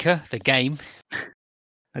Swordbreaker, the game.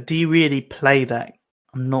 Do you really play that?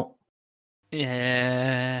 I'm not.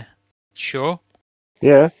 Yeah, sure.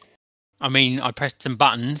 Yeah. I mean, I pressed some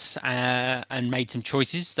buttons and made some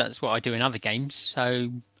choices. That's what I do in other games. So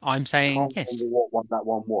I'm saying yes. What one that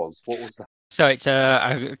one was? What was that? So it's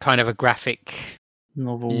a kind of a graphic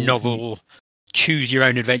novel, choose your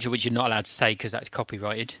own adventure, which you're not allowed to say because that's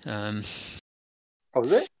copyrighted. Oh,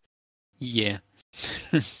 is it? Yeah.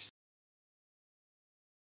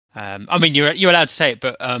 I mean, you're allowed to say it,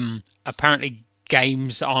 but apparently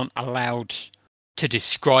games aren't allowed to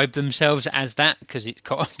describe themselves as that because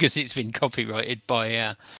it's been copyrighted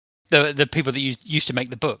by the people that used to make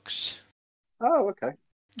the books. Oh, okay.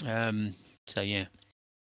 So yeah,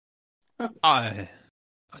 I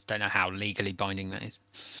don't know how legally binding that is.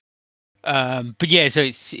 But yeah, so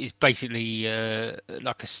it's basically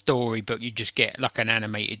like a story, but you just get like an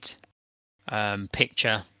animated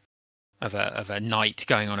picture of a knight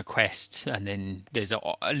going on a quest, and then there's a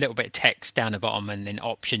little bit of text down the bottom, and then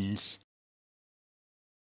options.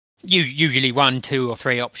 Usually 1, 2, or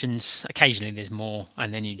 3 options. Occasionally there's more,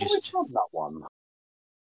 and then you just. Which one that one?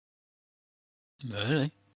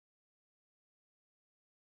 Really?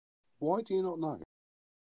 Why do you not know?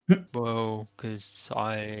 Well, because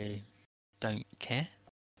I don't care.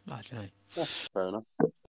 I don't know. Yeah, fair enough.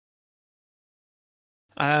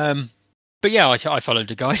 But yeah, I followed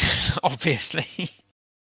the guide, obviously.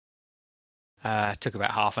 Took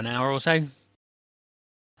about half an hour or so.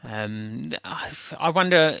 I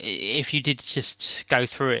wonder if you did just go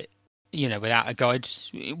through it, without a guide,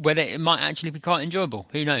 whether it might actually be quite enjoyable.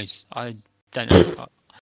 Who knows? I don't know.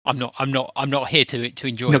 I'm not here to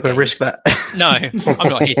enjoy. You're not going to risk that. No, I'm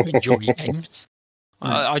not here to enjoy games.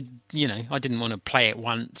 I didn't want to play it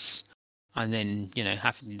once and then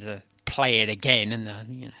having to play it again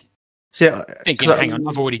and thinking, hang on,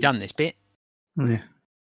 I've already done this bit. Yeah.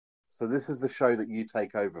 So this is the show that you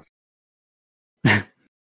take over.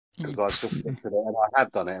 Because I've just looked at it and I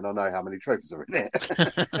have done it and I know how many trophies are in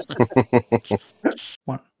it.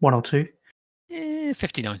 One or two?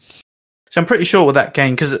 59. So I'm pretty sure with that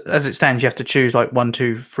game, because as it stands, you have to choose like 1,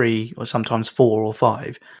 2, 3, or sometimes 4 or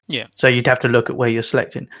 5. Yeah. So you'd have to look at where you're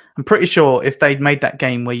selecting. I'm pretty sure if they'd made that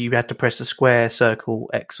game where you had to press a square, circle,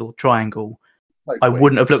 X, or triangle, I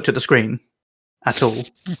wouldn't have looked at the screen at all.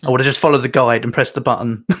 I would have just followed the guide and pressed the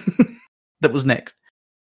button that was next.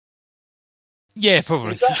 Yeah,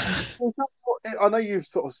 probably. Is that I know you've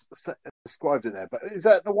sort of described it there, but is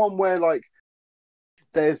that the one where like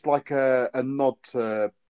there's like a nod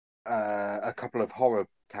to a couple of horror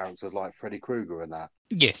characters like Freddy Krueger and that?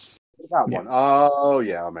 Yes. That one. Oh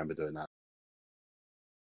yeah, I remember doing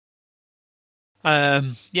that.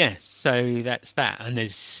 Yeah, so that's that, and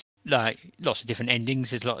there's like lots of different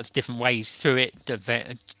endings. There's lots of different ways through it,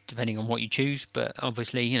 depending on what you choose. But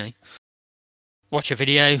obviously, watch a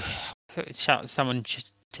video. Someone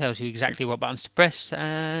tells you exactly what buttons to press,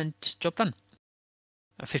 and job done.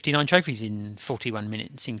 59 trophies in 41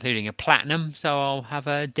 minutes, including a platinum. So I'll have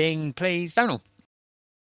a ding, please, Zonal.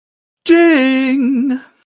 Ding!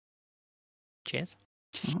 Cheers.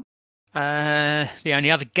 The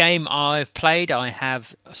only other game I've played, I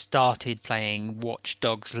have started playing Watch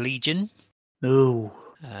Dogs Legion. Ooh.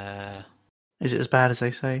 Is it as bad as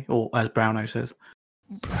they say, or as Browno says?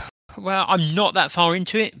 Well, I'm not that far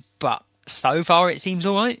into it, but so far it seems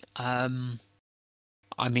all right.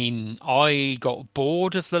 I mean, I got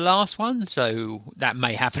bored of the last one, so that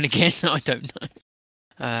may happen again. I don't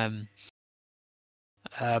know.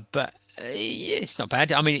 But it's not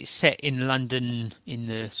bad. I mean, it's set in London in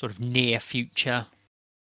the sort of near future.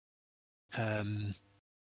 And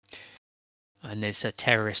there's a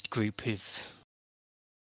terrorist group who've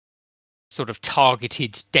sort of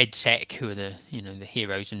targeted DedSec, who are the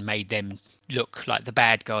heroes, and made them look like the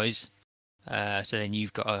bad guys. So then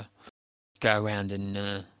you've got to go around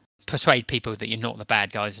and persuade people that you're not the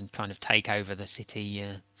bad guys and kind of take over the city,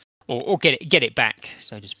 or get it back,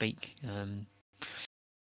 so to speak.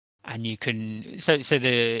 And you can so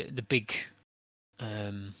the big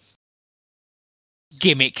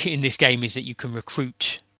gimmick in this game is that you can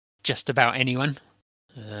recruit just about anyone.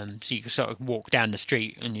 So you can sort of walk down the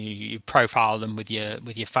street and you profile them with your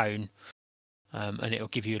phone, and it'll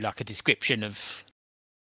give you like a description of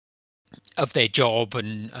their job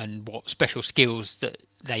and what special skills that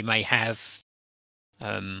they may have.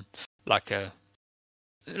 Like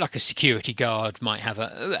a security guard might have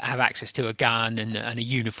access to a gun and a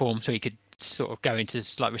uniform, so he could sort of go into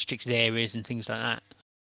like restricted areas and things like that.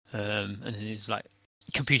 And then there's like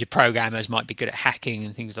computer programmers might be good at hacking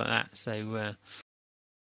and things like that. So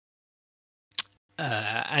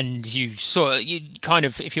and you kind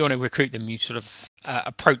of, if you want to recruit them, you sort of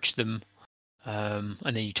approach them, and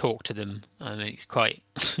then you talk to them. I mean, it's quite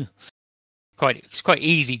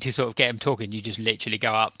easy to sort of get them talking. You just literally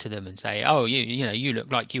go up to them and say, "Oh, you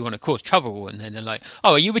look like you want to cause trouble," and then they're like,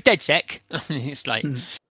 "Oh, are you with DedSec?" And it's like,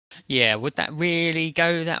 yeah, would that really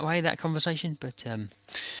go that way, that conversation? But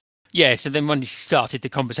yeah. So then when you started the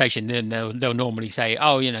conversation, then they'll normally say,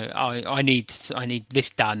 "Oh, I need this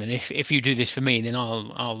done, and if you do this for me, then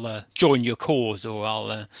I'll join your cause, or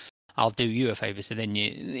I'll do you a favor." So then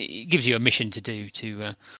it gives you a mission to do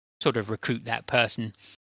to sort of recruit that person.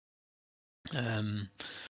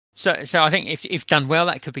 So I think if done well,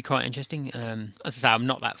 that could be quite interesting. As I say, I'm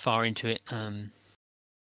not that far into it,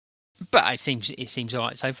 but it seems all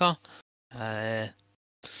right so far.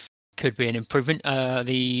 Could be an improvement.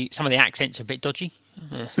 Some of the accents are a bit dodgy.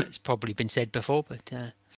 It's probably been said before, but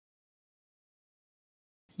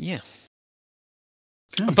yeah.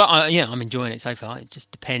 Okay. But I'm enjoying it so far. It just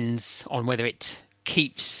depends on whether it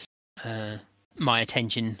keeps my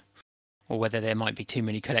attention, or whether there might be too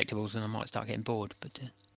many collectibles and I might start getting bored. But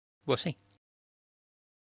we'll see.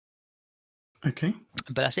 Okay.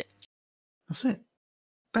 But that's it. That's it.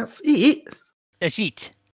 That's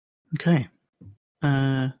it. Okay.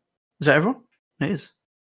 Is that everyone? It is.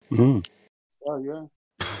 Mm. Oh yeah.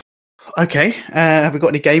 Okay. Have we got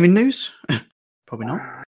any gaming news? Probably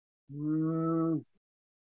not.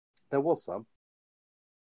 There was some.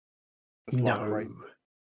 No.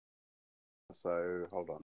 So hold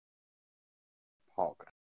on. Park.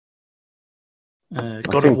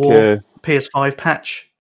 God of War PS5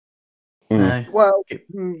 patch. Well,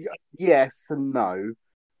 yes and no.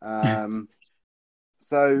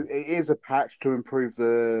 So it is a patch to improve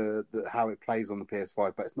the how it plays on the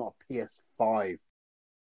PS5, but it's not a PS5.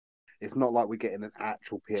 It's not like we're getting an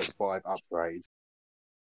actual PS5 upgrade.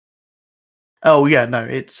 Oh yeah, no,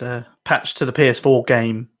 it's a patch to the PS4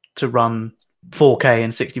 game to run 4K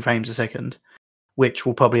and 60 frames a second, which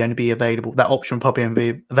will probably only be available. That option will probably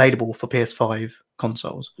only be available for PS5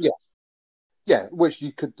 consoles. Yeah, which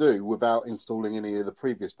you could do without installing any of the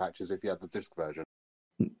previous patches if you had the disc version.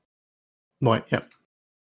 Right. Yeah.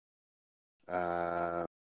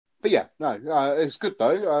 But yeah, no, it's good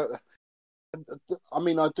though. I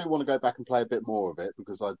mean, I do want to go back and play a bit more of it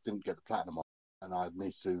because I didn't get the platinum on, and I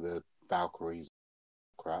need to do the Valkyries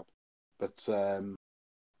crap. But I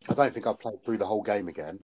don't think I'll play through the whole game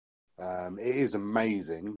again. It is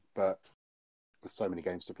amazing, but there's so many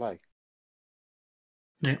games to play.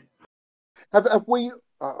 Yeah. Have we?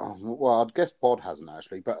 Well, I guess Bod hasn't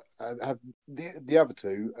actually, but have the other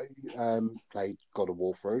two played God of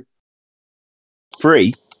War through?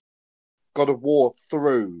 3? God of War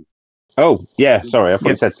through. Oh, yeah, sorry, I thought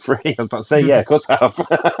you said 3. I was about to say, yeah, of course I have.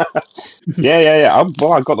 Yeah. I've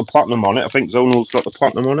got the platinum on it. I think Zonal's got the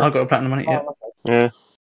platinum on it. I've got a platinum on it, yeah. Oh, okay. Yeah.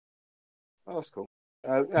 Oh, that's cool.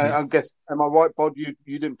 I guess, am I right, Bod? You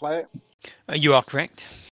didn't play it? You are correct.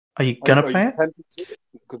 Are you going to play it?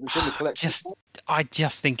 Because it's in the collection. I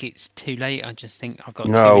just think it's too late. I just think I've got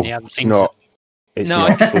too No, many other it's things. not. It's No, not. I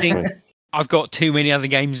just trust think me. I've got too many other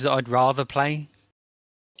games that I'd rather play,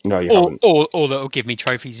 No, you haven't. or that'll give me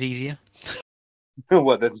trophies easier.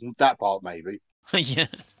 Well, then that part maybe. Yeah.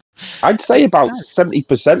 I'd say about No.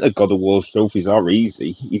 70% of God of War's trophies are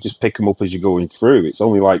easy. You just pick them up as you're going through. It's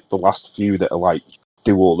only like the last few that are like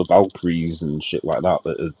do all the Valkyries and shit like that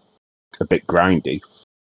that are a bit grindy.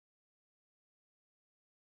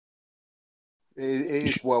 It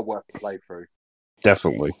is well worth the playthrough.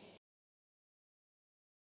 Definitely.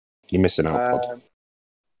 You're missing out, Pod.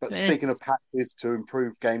 But Eh. speaking of patches to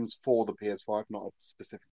improve games for the PS5, not a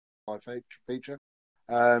specific feature,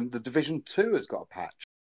 the Division 2 has got a patch.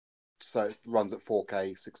 So it runs at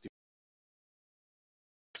 4K 60.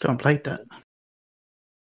 Still haven't played that.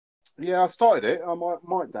 Yeah, I started it. I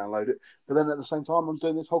might download it. But then at the same time, I'm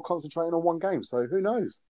doing this whole concentrating on one game. So who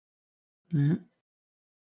knows? Yeah.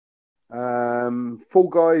 Fall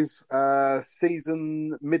Guys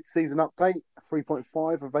mid-season update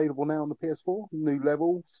 3.5 available now on the PS4. New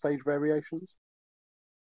level, stage variations.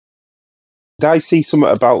 Did I see something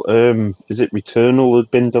about is it Returnal had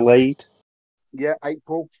been delayed? Yeah,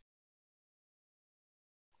 April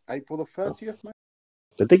the 30th, mate.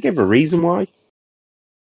 Did they give a reason why?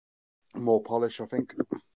 More polish, I think.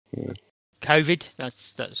 Yeah. COVID.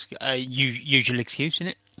 That's a usual excuse, isn't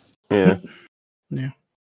it? Yeah. Yeah.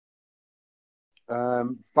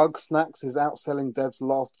 Bug Snacks is outselling devs'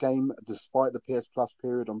 last game despite the PS Plus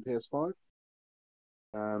period on PS5.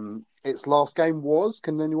 Its last game was,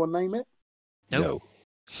 can anyone name it? Nope.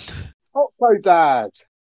 No. Octodad.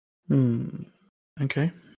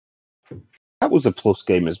 Okay. That was a Plus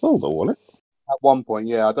game as well, though, wasn't it? At one point,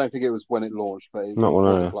 yeah. I don't think it was when it launched, but it Not when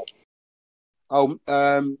was I- a play. Oh,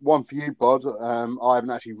 one for you, Bod. I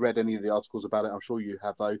haven't actually read any of the articles about it. I'm sure you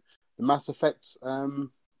have, though. The Mass Effect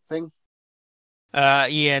thing.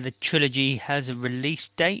 Yeah, the trilogy has a release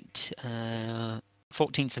date,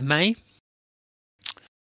 14th of May.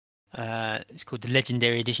 It's called the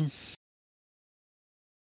Legendary Edition.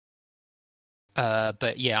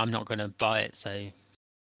 But yeah, I'm not going to buy it. So.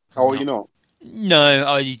 Oh, you're not? No,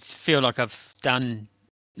 I feel like I've done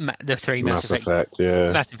the three Mass Effect.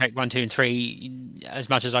 Yeah. Mass Effect 1, 2, and 3 as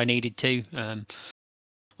much as I needed to.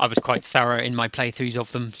 I was quite thorough in my playthroughs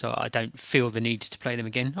of them, so I don't feel the need to play them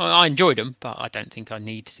again. I enjoyed them, but I don't think I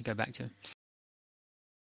need to go back to them.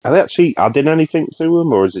 Are they actually adding anything to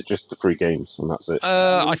them, or is it just the free games and that's it?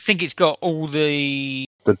 I think it's got all the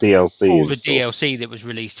DLC and stuff. DLC that was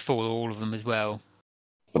released for all of them as well.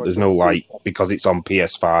 But there's no like because it's on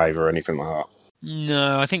PS5 or anything like that.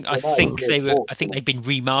 No, I think they've been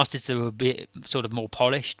remastered so a bit sort of more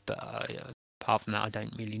polished, but apart from that, I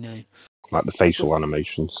don't really know. Like the facial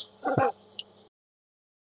animations.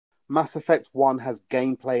 Mass Effect 1 has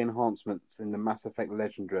gameplay enhancements in the Mass Effect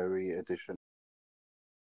Legendary Edition.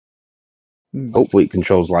 Hopefully it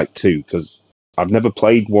controls like 2, because I've never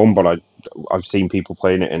played 1, but I've seen people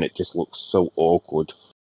playing it and it just looks so awkward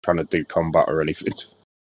trying to do combat or anything.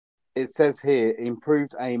 It says here,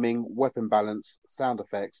 improved aiming, weapon balance, sound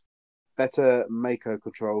effects, better Mako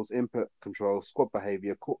controls, input controls, squad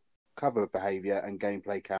behavior, cover behavior, and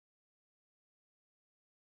gameplay count.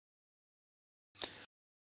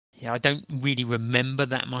 Yeah, I don't really remember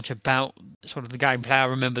that much about sort of the gameplay. I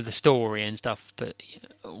remember the story and stuff, but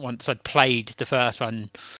once I'd played the first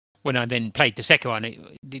one, when I then played the second one,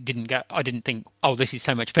 it didn't go. I didn't think, oh, this is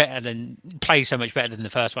so much better than the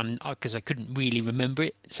first one, because I couldn't really remember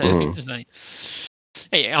it. So it was like,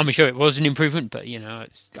 I'm sure it was an improvement, but I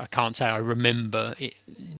can't say I remember it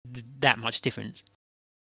that much difference.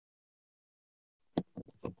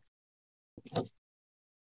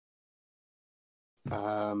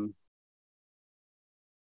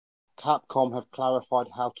 Capcom have clarified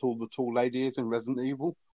how tall the tall lady is in Resident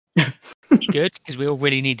Evil. Good, because we all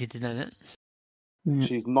really needed to know that. Yeah.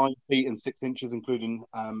 She's 9 feet and 6 inches, including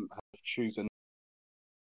her shoes. And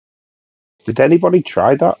Did anybody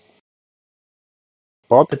try that?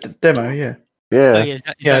 Bod? The demo, yeah. Yeah.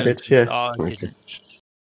 Oh, yeah, I did. Yeah. Oh, I Okay. didn't.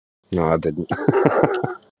 No, I didn't.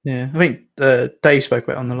 Yeah. I think Dave spoke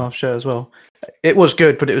about it on the last show as well. It was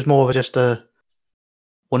good, but it was more of just a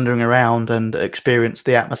wandering around and experience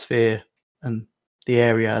the atmosphere and the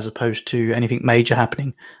area as opposed to anything major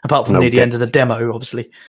happening, apart from near the end of the demo, obviously.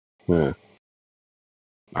 Yeah.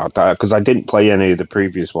 Because I didn't play any of the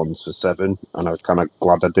previous ones for 7, and I was kind of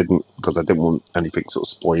glad I didn't, because I didn't want anything sort of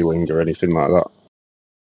spoiling or anything like that.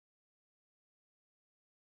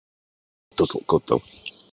 Does look good though.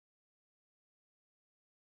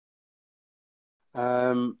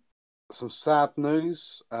 some sad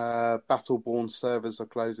news. Battleborn servers are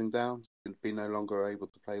closing down. You'll be no longer able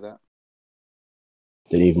to play that.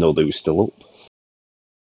 Didn't even know they were still up.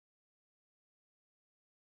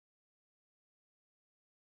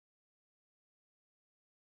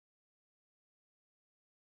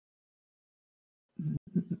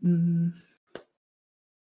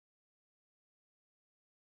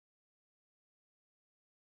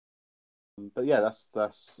 But yeah,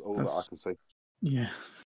 that's all that I can see. Yeah.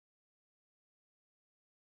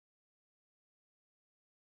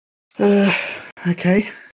 Okay.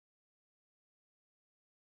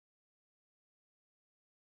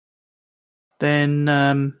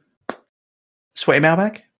 Then sweaty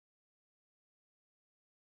mailbag.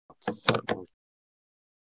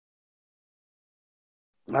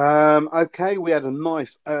 Okay, we had a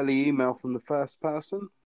nice early email from the first person.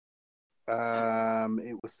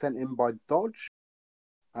 It was sent in by Dodge.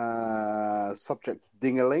 Subject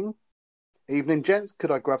dingaling. Evening, gents.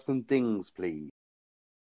 Could I grab some dings, please?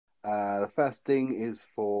 The first ding is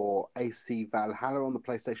for AC Valhalla on the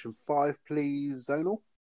PlayStation 5, please, Zonal.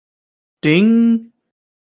 Ding.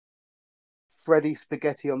 Freddy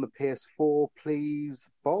Spaghetti on the PS4,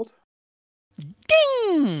 please, Bod.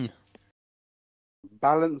 Ding!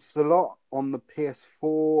 Balance a lot on the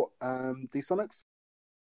PS4, D-Sonics.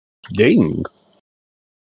 Ding.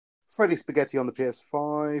 Freddy Spaghetti on the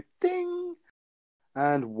PS5, ding!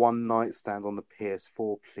 And One Night Stand on the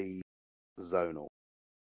PS4, please, Zonal.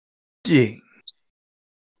 Ding.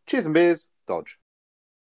 Cheers and beers, Dodge.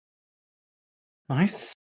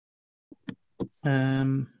 Nice.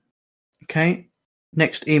 Okay.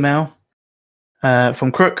 Next email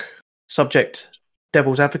from Crook. Subject: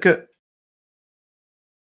 Devil's Advocate.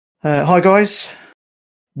 Hi guys.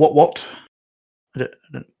 What? I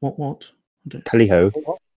don't, what? Tally ho.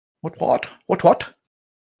 What?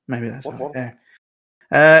 Maybe that's What? right.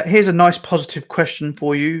 Yeah. Here's a nice positive question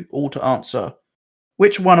for you all to answer.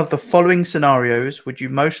 Which one of the following scenarios would you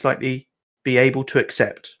most likely be able to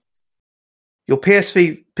accept? Your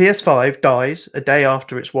PS5 dies a day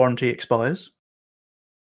after its warranty expires.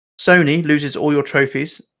 Sony loses all your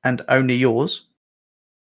trophies and only yours.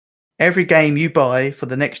 Every game you buy for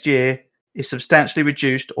the next year is substantially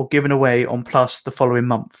reduced or given away on Plus the following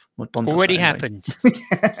month. Well, Don does Already that anyway.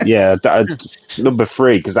 happened. Yeah, number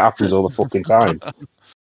 3, because that happens all the fucking time.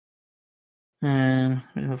 Yeah,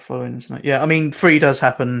 I mean, 3 does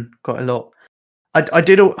happen quite a lot.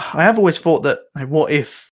 I have always thought that what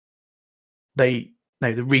if they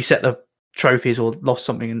reset the trophies or lost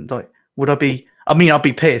something, and like, would I be? I mean, I'd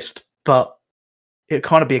be pissed, but it'd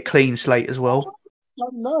kind of be a clean slate as well.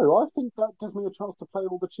 No, I think that gives me a chance to play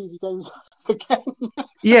all the cheesy games again.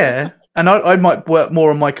 Yeah, and I might work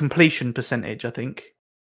more on my completion percentage, I think,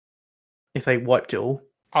 if they wiped it all.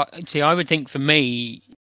 See, I would think for me,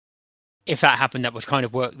 if that happened, that would kind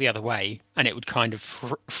of work the other way, and it would kind of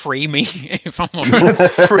free me, if I'm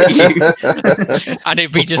honest. Free you. And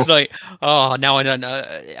it'd be just like, oh, now I don't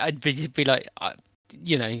know. I'd be like,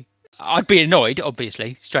 I'd be annoyed,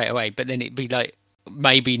 obviously, straight away, but then it'd be like,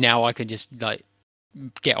 maybe now I can just, like,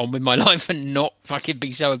 get on with my life and not fucking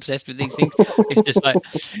be so obsessed with these things. It's just like,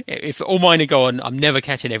 if all mine are gone, I'm never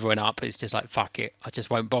catching everyone up. It's just like, fuck it, I just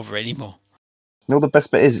won't bother anymore. No, the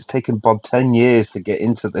best bit is it's taken Bod 10 years to get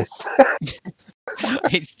into this.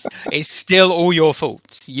 It's still all your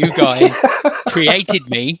faults. You guys created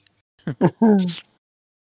me.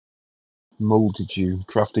 Molded you,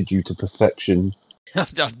 crafted you to perfection. I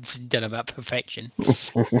don't know about perfection.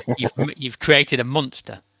 You've created a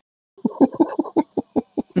monster.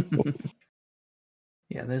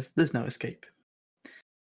 Yeah, there's no escape.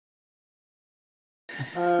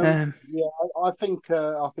 Yeah, I think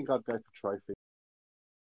I'd go for trophy.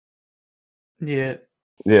 Yeah.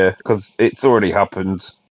 Yeah, because it's already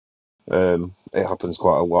happened. It happens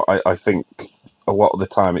quite a lot. I think a lot of the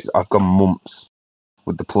time I've gone months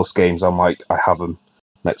with the Plus games. I'm like, I have them.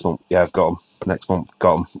 Next month, yeah, I've got them. Next month,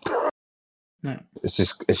 got them. No. It's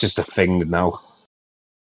just a thing now.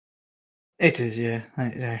 It is, yeah.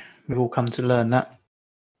 We've all come to learn that.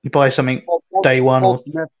 You buy something day one,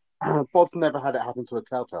 Bod's never had it happen to a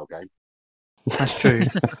Telltale game. That's true.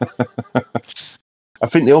 I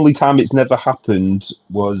think the only time it's never happened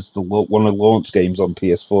was one of the launch games on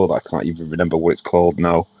PS4 that I can't even remember what it's called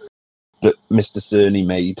now, that Mr. Cerny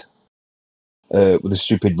made with a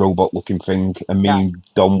stupid robot-looking thing, and me and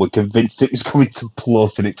Dom were convinced it was coming to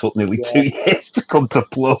Plus, and it took nearly 2 years to come to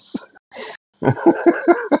Plus.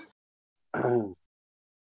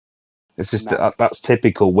 It's just that's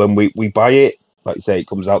typical. When we buy it, like you say, it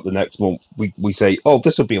comes out the next month, we say, oh,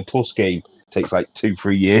 this will be a Plus game. It takes like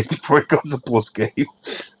 2-3 years before it becomes a Plus game.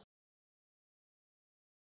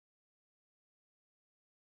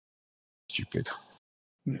 Stupid.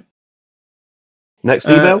 Yeah. Next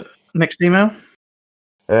email?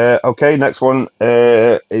 Okay, next one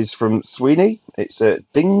is from Sweeney. It's a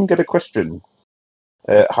ding and a question.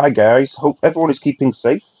 Hi guys, hope everyone is keeping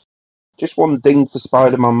safe. Just one ding for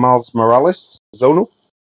Spider-Man Miles Morales. Zonal?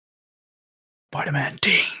 Spider-Man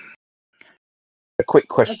ding. A quick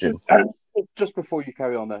question. just before you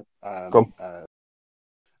carry on there, Go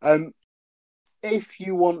if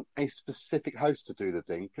you want a specific host to do the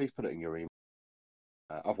thing, please put it in your email.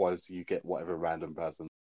 Otherwise, you get whatever random person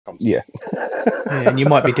comes. Yeah. Yeah, and you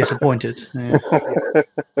might be disappointed. Yeah.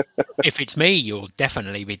 If it's me, you'll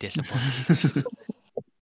definitely be disappointed.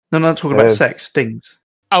 No, I'm not talking about sex stings.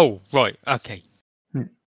 Oh, right. Okay.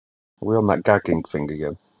 We're on that gagging thing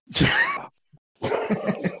again.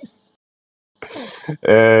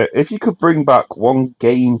 If you could bring back one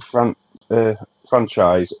game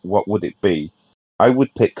franchise, what would it be? I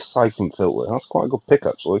would pick Siphon Filter. That's quite a good pick,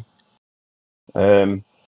 actually. All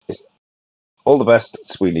the best,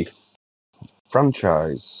 Sweeney.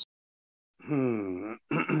 Franchise. Now,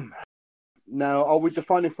 are we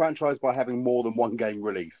defining franchise by having more than one game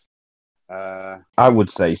released? I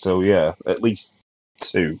would say so, yeah. At least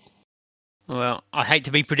 2. Well, I hate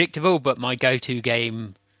to be predictable, but my go-to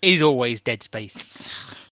game is always Dead Space.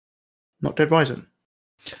 Not Dead Rising.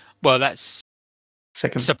 Well, that's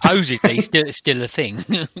Second. supposedly still a thing.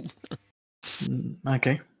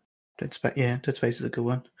 Okay. Dead Space. Yeah, Dead Space is a good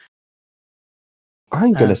one.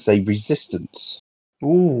 I'm going to say Resistance.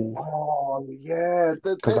 Ooh. Oh yeah,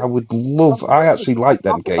 Because I would love. I actually like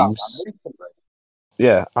them games.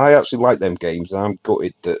 Yeah, I actually like them games, and I'm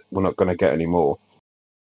gutted that we're not going to get any more.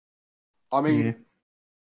 I mean,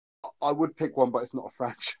 I would pick one, but it's not a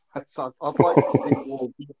franchise. I'd like to see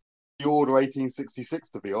the Order 1866,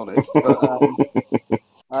 to be honest. But,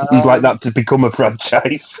 you'd like that to become a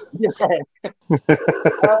franchise? Yeah.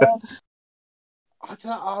 I don't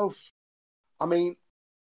know. I mean,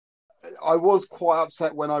 I was quite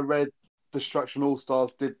upset when I read Destruction All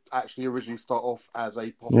Stars did actually originally start off as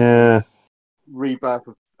a rebirth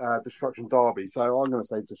of Destruction Derby. So I'm going to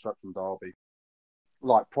say Destruction Derby,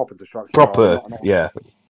 like proper Destruction. Proper, Derby, yeah.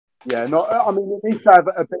 Yeah, not. I mean, it needs to have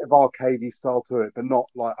a bit of arcadey style to it, but not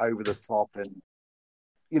like over the top. And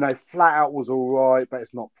Flat Out was all right, but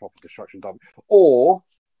it's not proper Destruction Derby. Or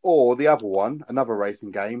the other one, another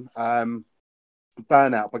racing game,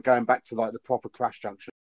 Burnout, but going back to like the proper Crash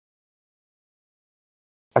Junction.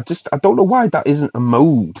 I don't know why that isn't a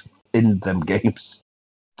mode in them games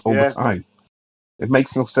all the time. It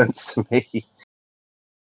makes no sense to me.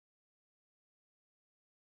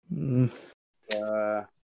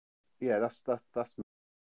 Yeah, that's.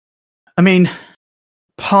 I mean,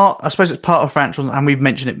 I suppose it's part of franchise, and we've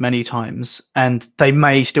mentioned it many times, and they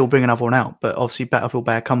may still bring another one out, but obviously Battlefield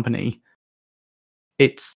Bad Company, I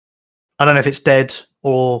don't know if it's dead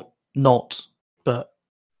or not, but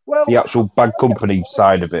the actual Bad Company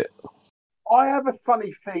side of it. I have a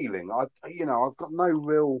funny feeling. I've got no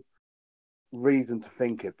real reason to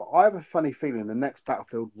think it, but I have a funny feeling the next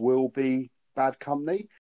Battlefield will be Bad Company,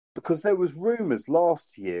 because there was rumours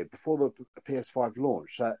last year before the PS5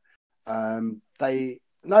 launch that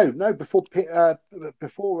before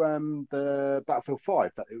the Battlefield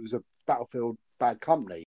 5 that it was a Battlefield Bad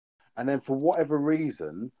Company, and then for whatever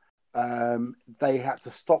reason they had to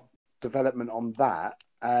stop development on that,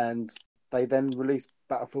 and they then released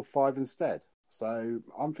Battlefield 5 instead. So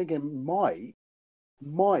I'm thinking might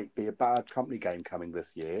be a Bad Company game coming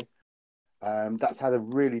this year. That's had a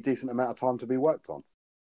really decent amount of time to be worked on.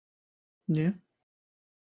 Yeah,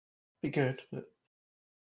 be good. But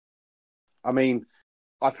I mean,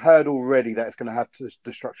 I've heard already that it's going to have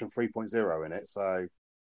Destruction 3.0 in it. So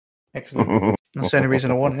excellent. That's the only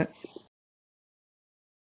reason I want it.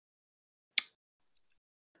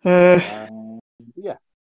 Yeah.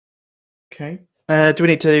 Okay. Do we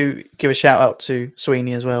need to give a shout out to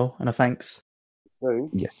Sweeney as well, and a thanks?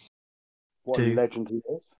 Yes. What a legend he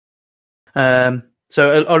is.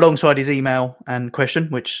 So alongside his email and question,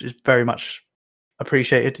 which is very much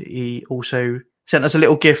appreciated, he also sent us a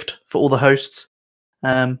little gift for all the hosts,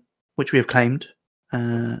 which we have claimed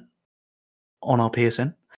on our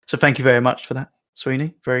PSN. So thank you very much for that,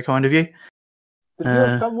 Sweeney. Very kind of you. Did you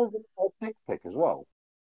have done with a dick pic as well?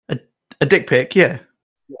 A dick pic, yeah.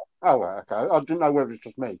 Oh, okay. I didn't know whether it's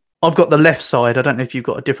just me. I've got the left side. I don't know if you've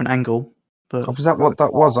got a different angle. But was that what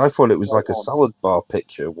that was? I thought it was like a salad bar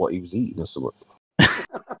picture of what he was eating or something.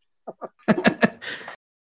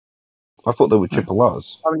 I thought they were triple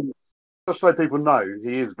R's. I mean, just so people know,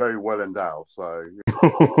 he is very well endowed. So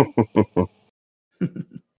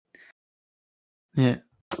yeah.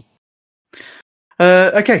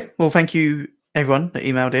 Okay. Well, thank you everyone that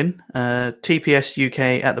emailed in.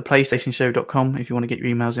 TPSUK@thePlayStationShow.com if you want to get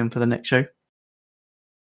your emails in for the next show.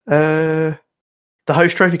 The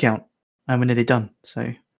host trophy count, and we're nearly done.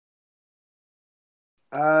 So,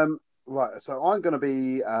 right. So I'm going to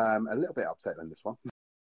be a little bit upset on this one.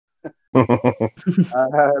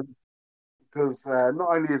 Because not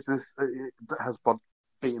only is this has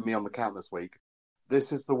beating me on the count this week.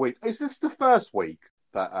 This is the week. Is this the first week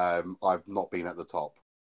that I've not been at the top,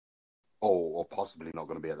 or possibly not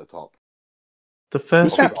going to be at the top? The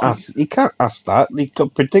first week. You can't ask that. You've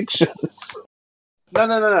got predictions.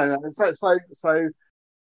 No. So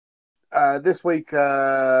this week,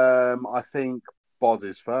 I think Bod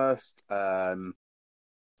is first.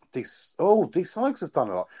 D-Sonics has done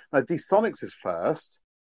a lot. No, D-Sonics is first.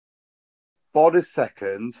 Bod is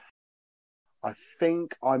second. I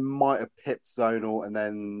think I might have pipped Zonal and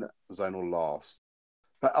then Zonal last.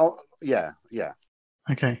 But yeah.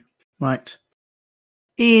 Okay, right.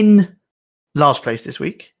 In last place this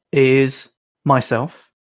week is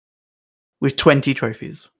myself with 20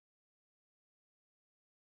 trophies.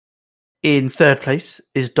 In third place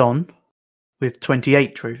is Don with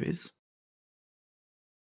 28 trophies.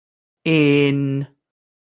 In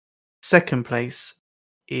second place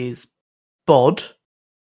is Bod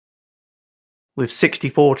with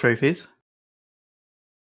 64 trophies.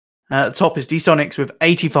 At the top is D-Sonics with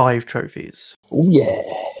 85 trophies. Oh, yeah.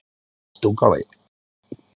 Still got it.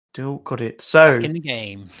 Still got it. So, in the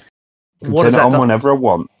game. Can turn it on whenever I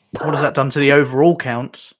want. What has that done to the overall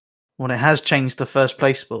count? Well, it has changed the first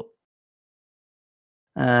place spot.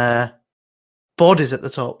 Bod is at the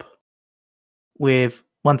top with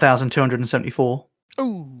 1,274.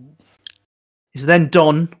 Ooh. It's then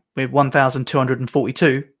Don with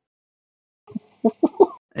 1,242.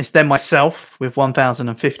 It's then myself with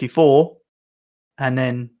 1,054. And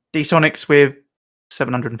then D-Sonics with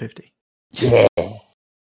 750. Yeah.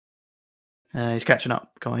 He's catching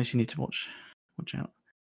up, guys. You need to watch out.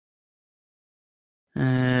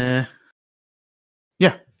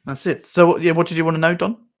 Yeah, that's it. So, yeah, what did you want to know,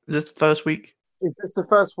 Don? Is this the first week? Is this the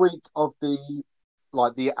first week of the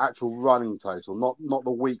actual running total, not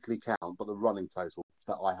the weekly count, but the running total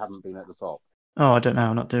that I haven't been at the top? Oh, I don't know.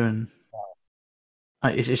 I'm not doing.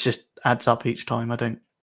 It just adds up each time. I don't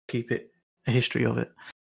keep a history of it.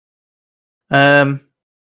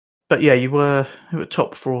 But yeah, you were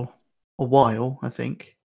top for a while, I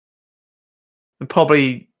think. And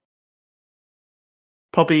probably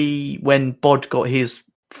when Bod got his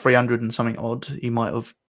 300 and something odd, he might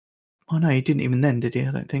have. Oh no, he didn't even then, did he? I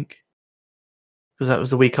don't think, because that was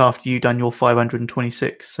the week after you done your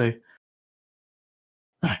 526. So,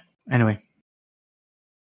 no. Anyway,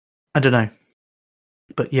 I don't know,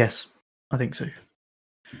 but yes, I think so.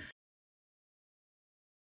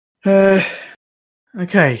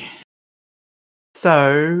 Okay.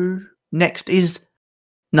 So next is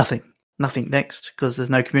nothing. Nothing next, because there's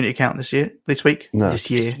no community account this week. No.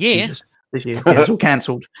 This year. Yeah. Jesus. This year. Yeah, it's all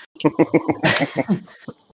cancelled.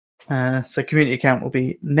 So community account will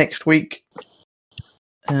be next week.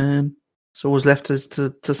 So all that's left is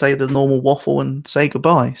to say the normal waffle and say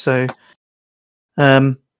goodbye. So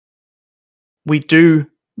we do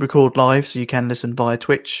record live, so you can listen via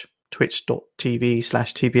Twitch,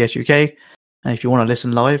 twitch.tv/TPSUK, if you want to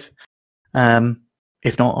listen live.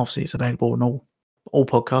 If not, obviously it's available on all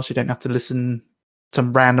podcasts. You don't have to listen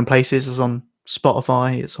some random places. It's on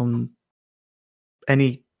Spotify. It's on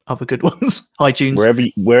any other good ones. iTunes.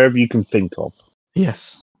 Wherever you can think of.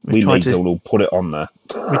 Yes. We'll put it on there.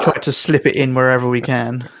 We try to slip it in wherever we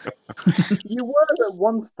can. You were at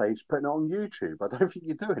one stage putting it on YouTube. I don't think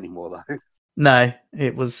you do anymore, though. No,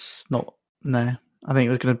 it was not. No. I think it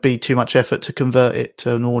was going to be too much effort to convert it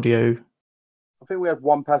to an audio. I think we had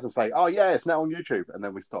one person say, "Oh yeah, it's now on YouTube," and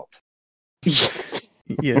then we stopped.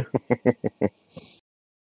 Yeah.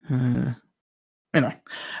 Anyway.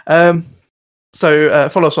 So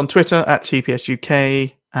follow us on Twitter at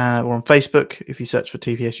TPSUK or on Facebook. If you search for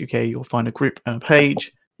TPSUK, you'll find a group and a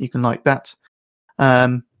page. You can like that.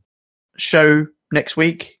 Show next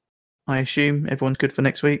week. I assume everyone's good for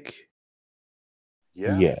next week.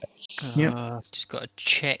 Yeah. Yeah. Yep. Just got to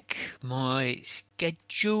check my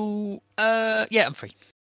schedule. Yeah, I'm free.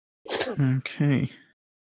 Okay.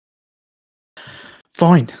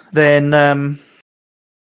 Fine. Then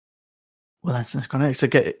well, that's kind of. So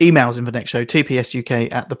get emails in for next show.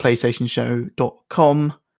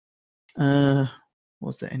 tpsuk@theplaystationshow.com.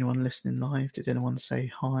 Was there anyone listening live? Did anyone say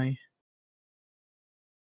hi?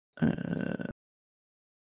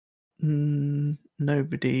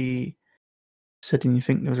 Nobody said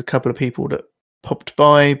anything. There was a couple of people that popped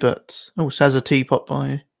by, but Sazza T popped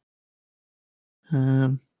by.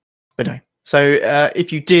 But no. So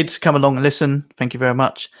if you did come along and listen, thank you very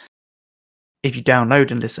much. If you download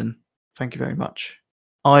and listen, thank you very much.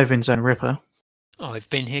 I've been Zone Ripper. I've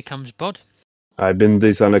been Here Comes Bod. I've been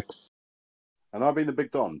D-Sonics. And I've been the Big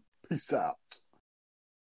Don. Peace out.